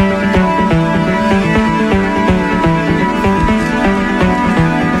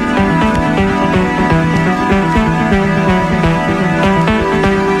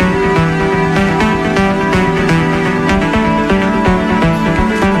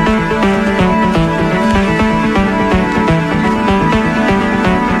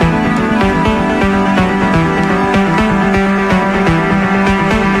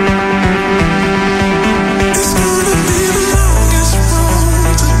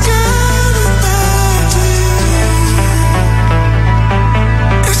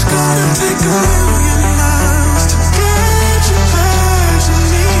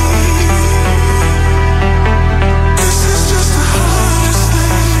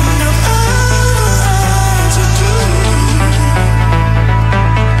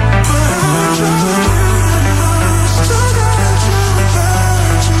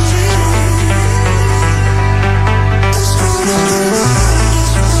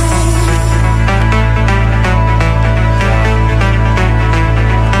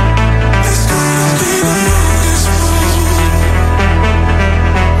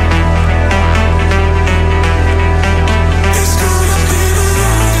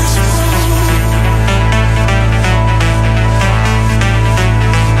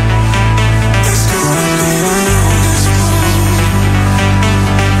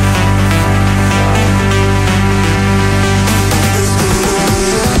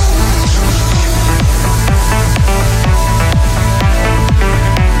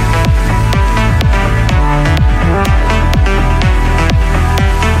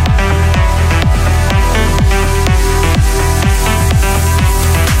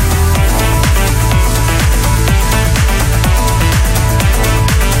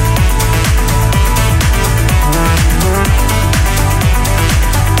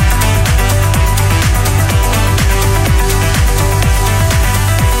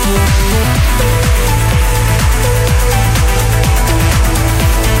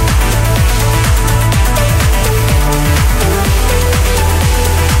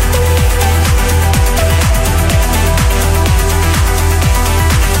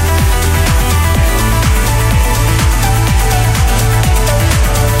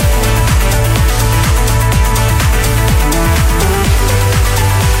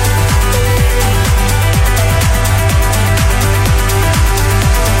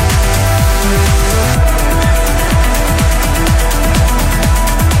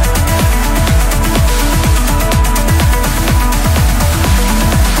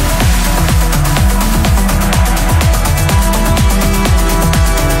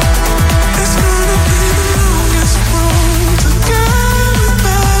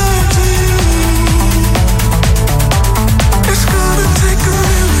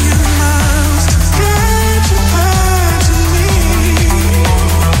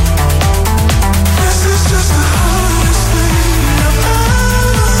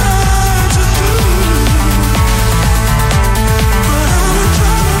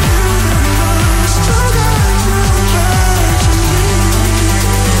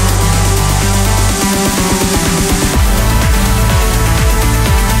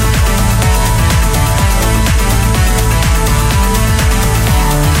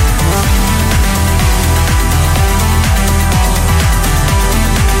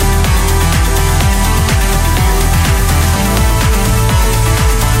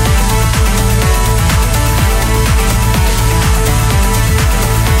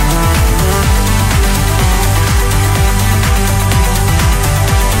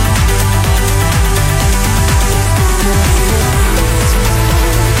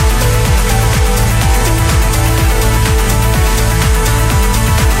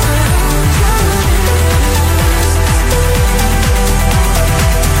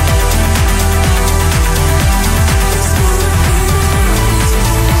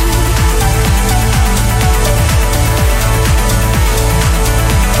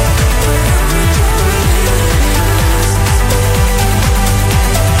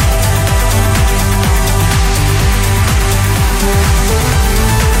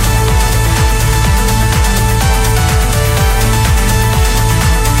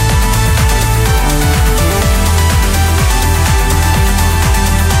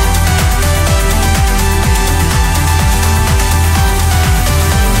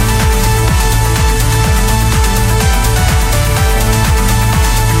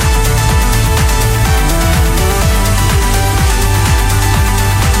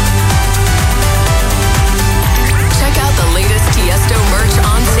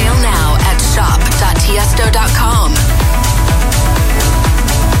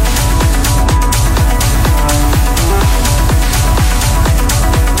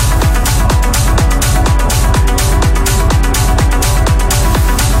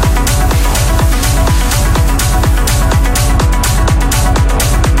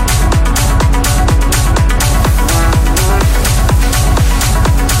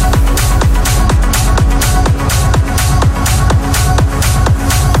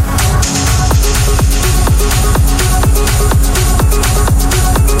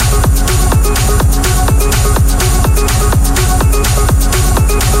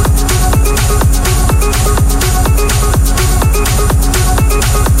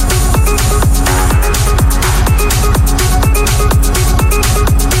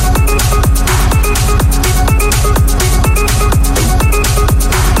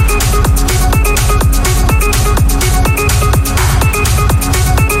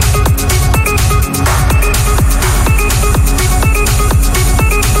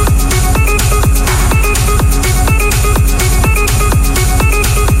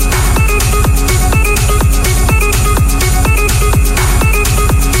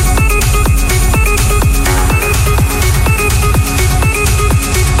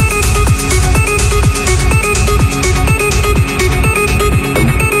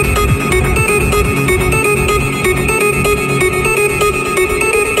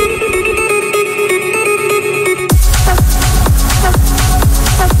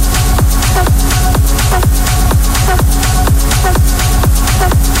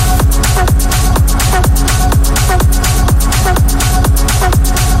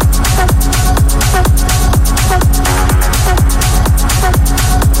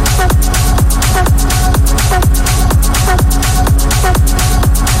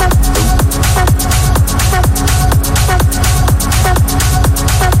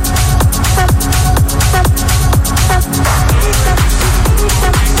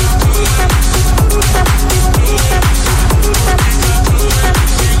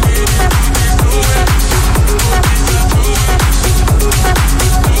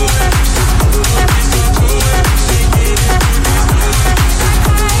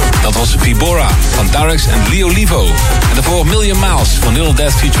 van Darex en Leo Livo. En daarvoor Million Miles van Little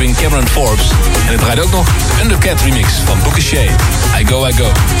Death featuring Cameron Forbes. En het draait ook nog Undercat remix van Booker Shea. I Go, I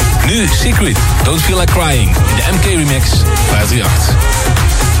Go. Nu Secret, Don't Feel Like Crying in de MK remix 538.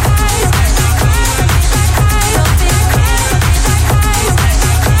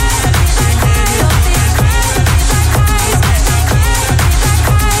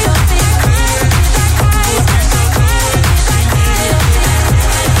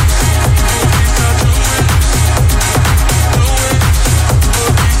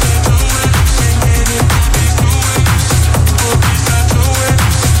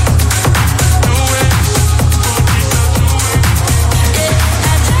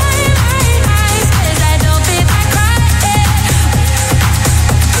 I try my eyes 'cause I don't feel like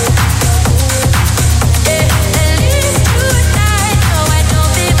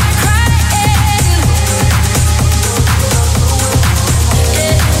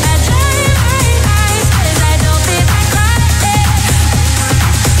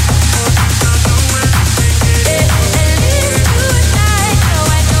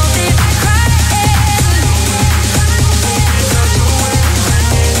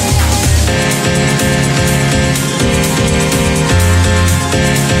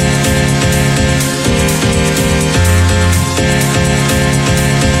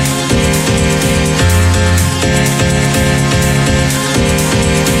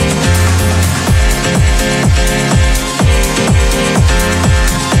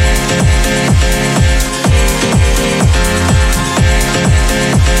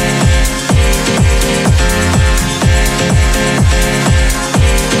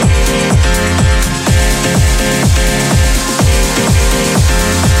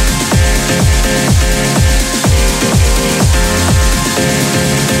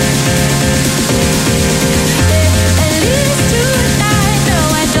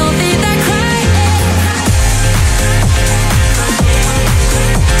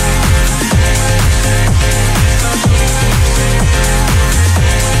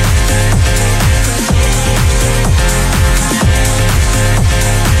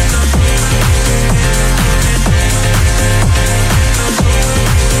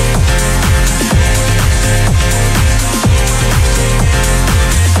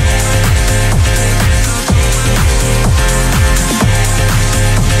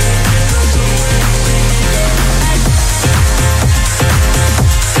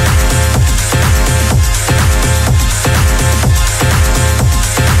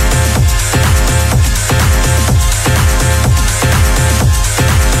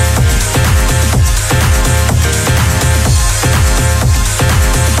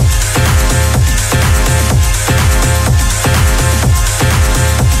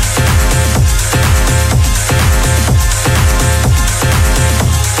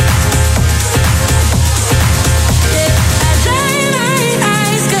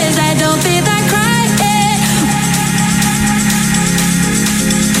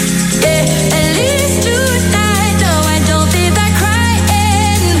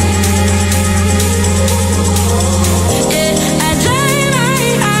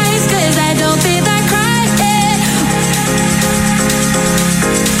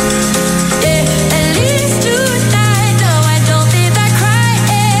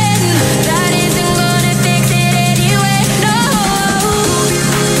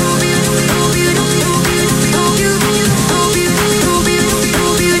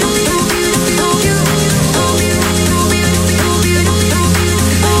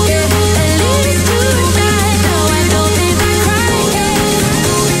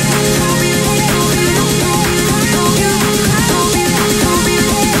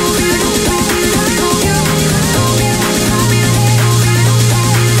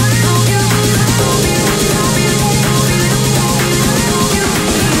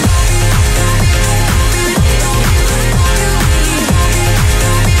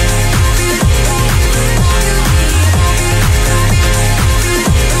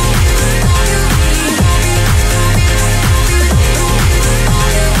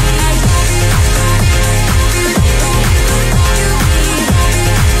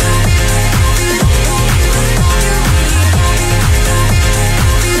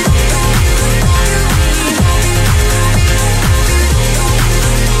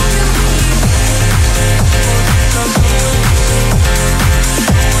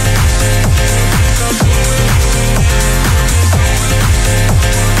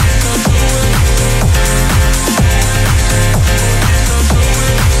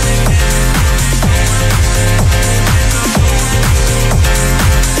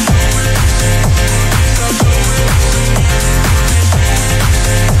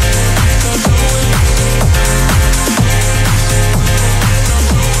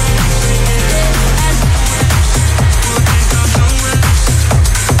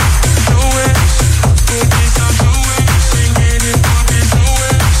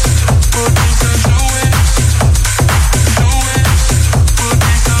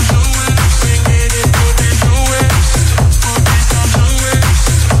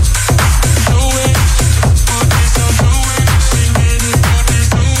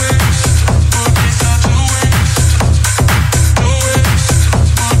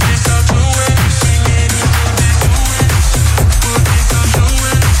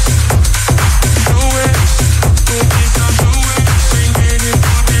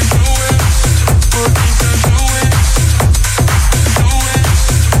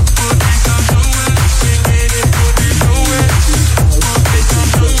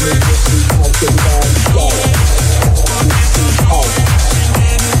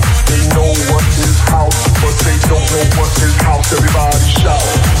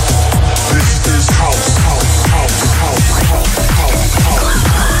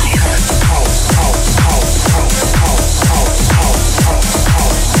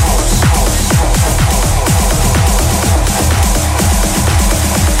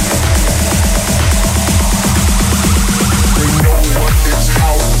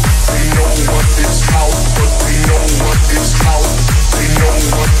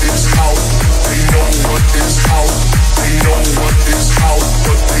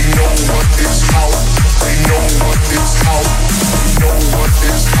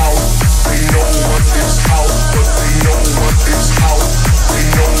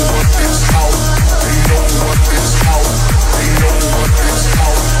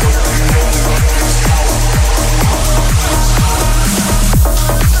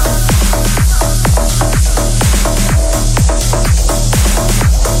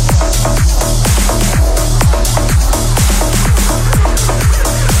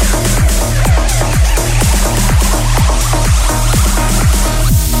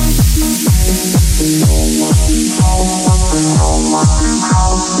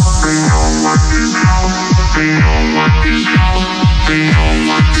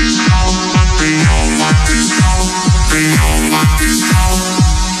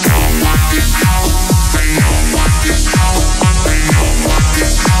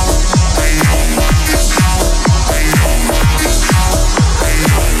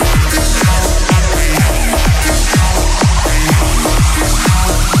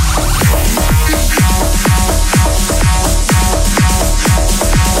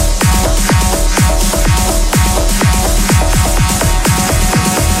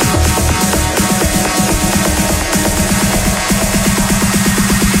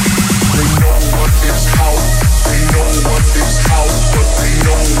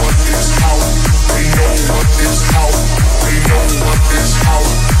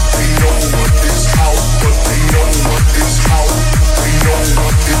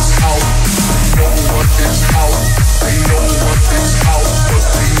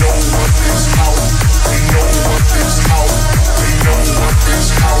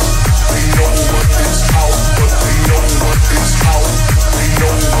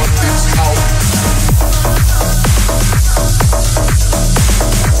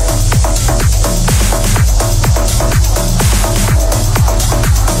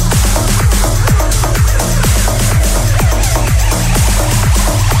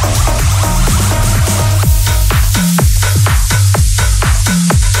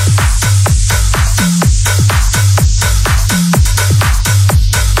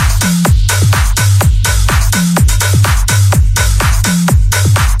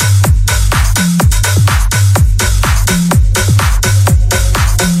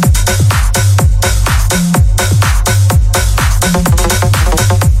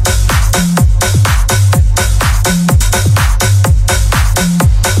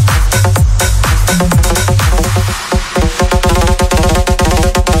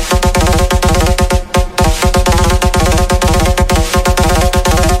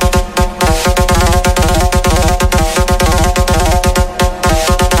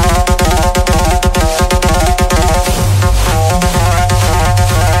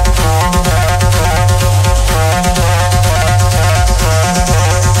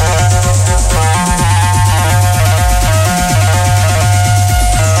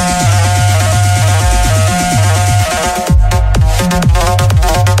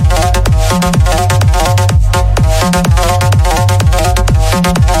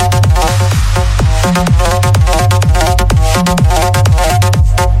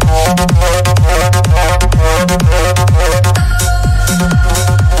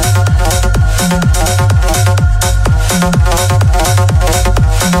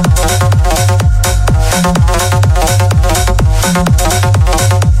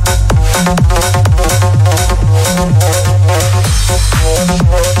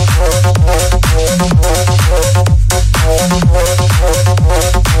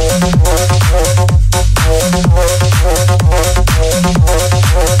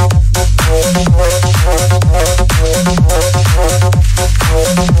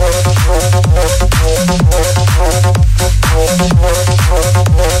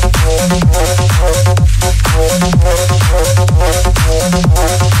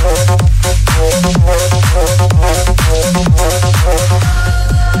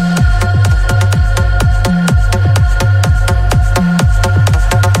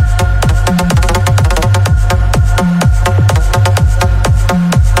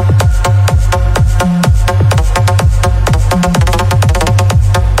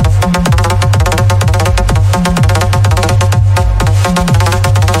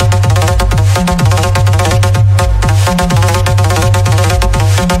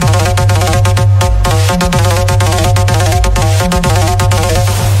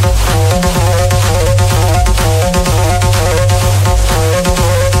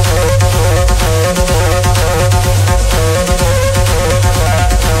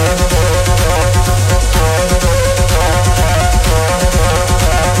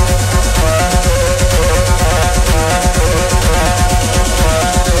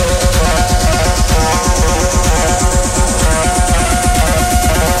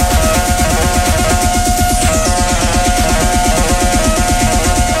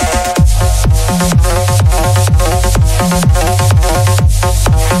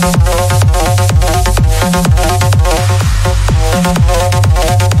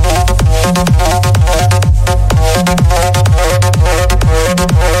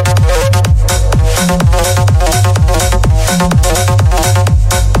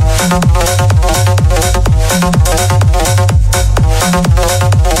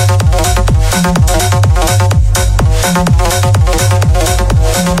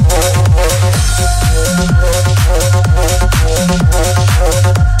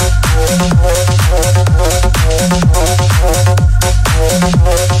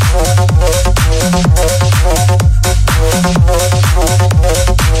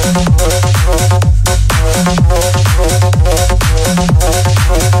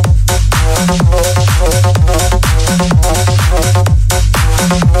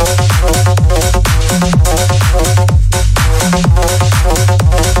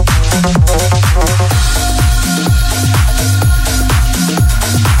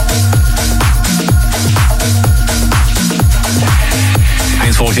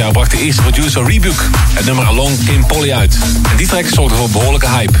vorig jaar bracht de eerste producer Rebuke het nummer Along Came Polly uit. En die track zorgde voor behoorlijke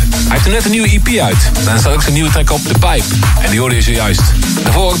hype. Hij heeft er net een nieuwe EP uit. Daar staat ook zijn nieuwe track op, The Pipe. En die hoorde je zojuist.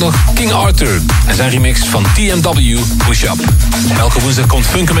 Daarvoor ook nog King Arthur en zijn remix van TMW, Push Up. Elke woensdag komt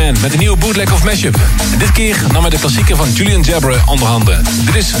Funkerman met een nieuwe bootleg of mashup. En dit keer nam hij de klassieker van Julian Jabra onder handen.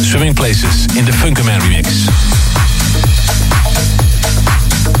 Dit is Swimming Places in de Funkerman remix.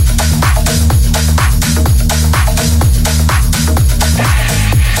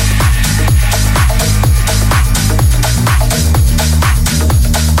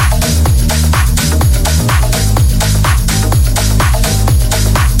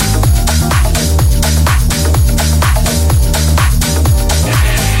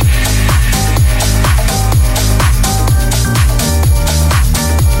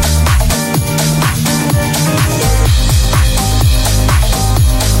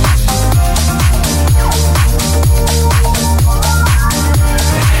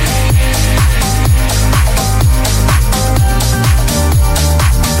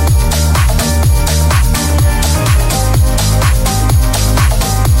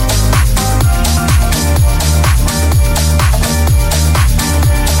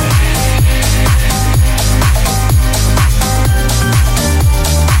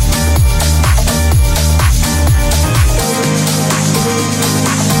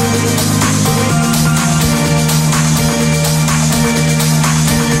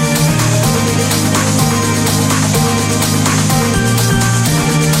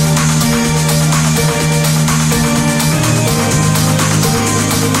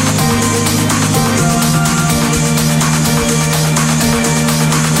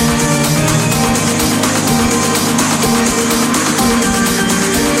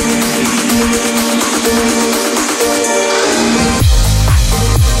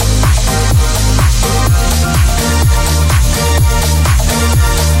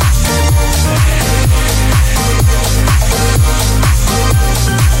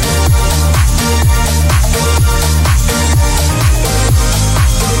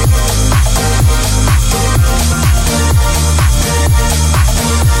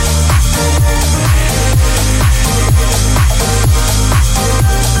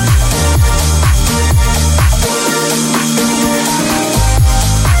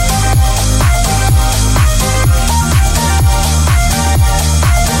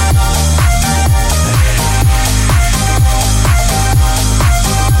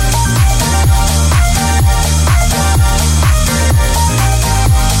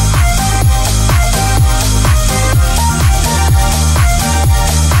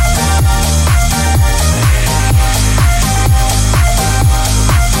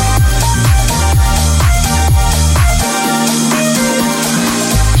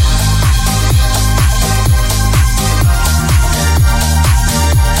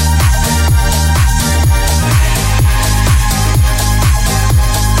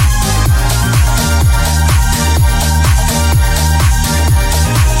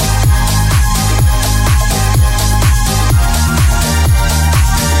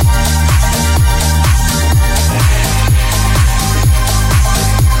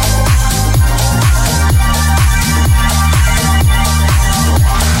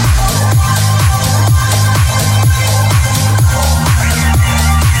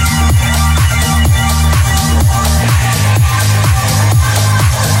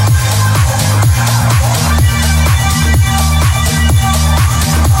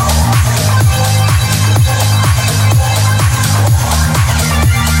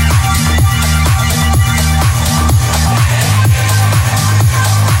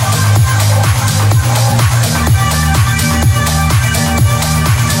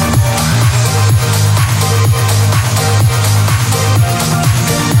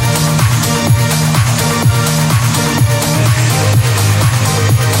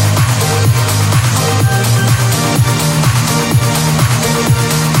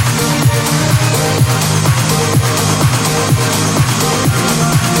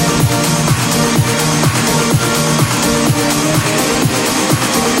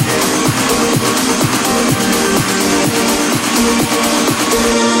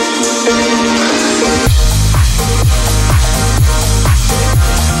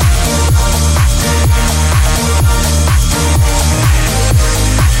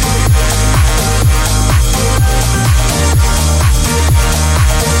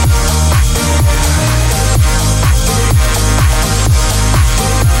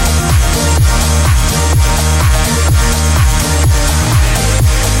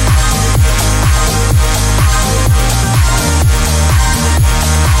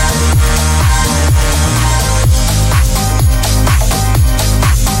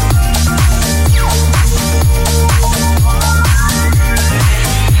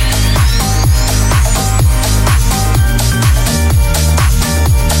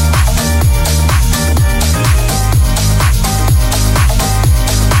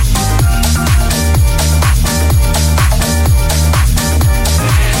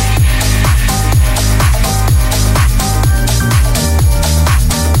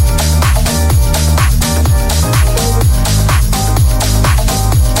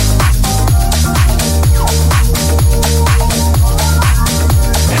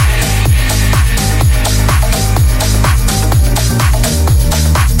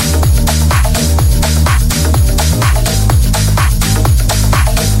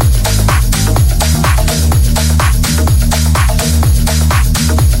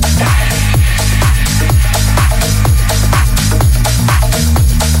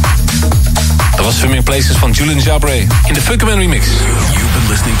 Dat was Swimming Places van Julian Jabre in de Funkerman remix. You've been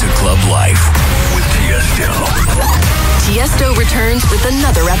listening to Club Life with Tiesto. Tiesto returns with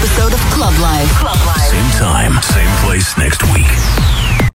another episode of Club Life. Same time, same place next week.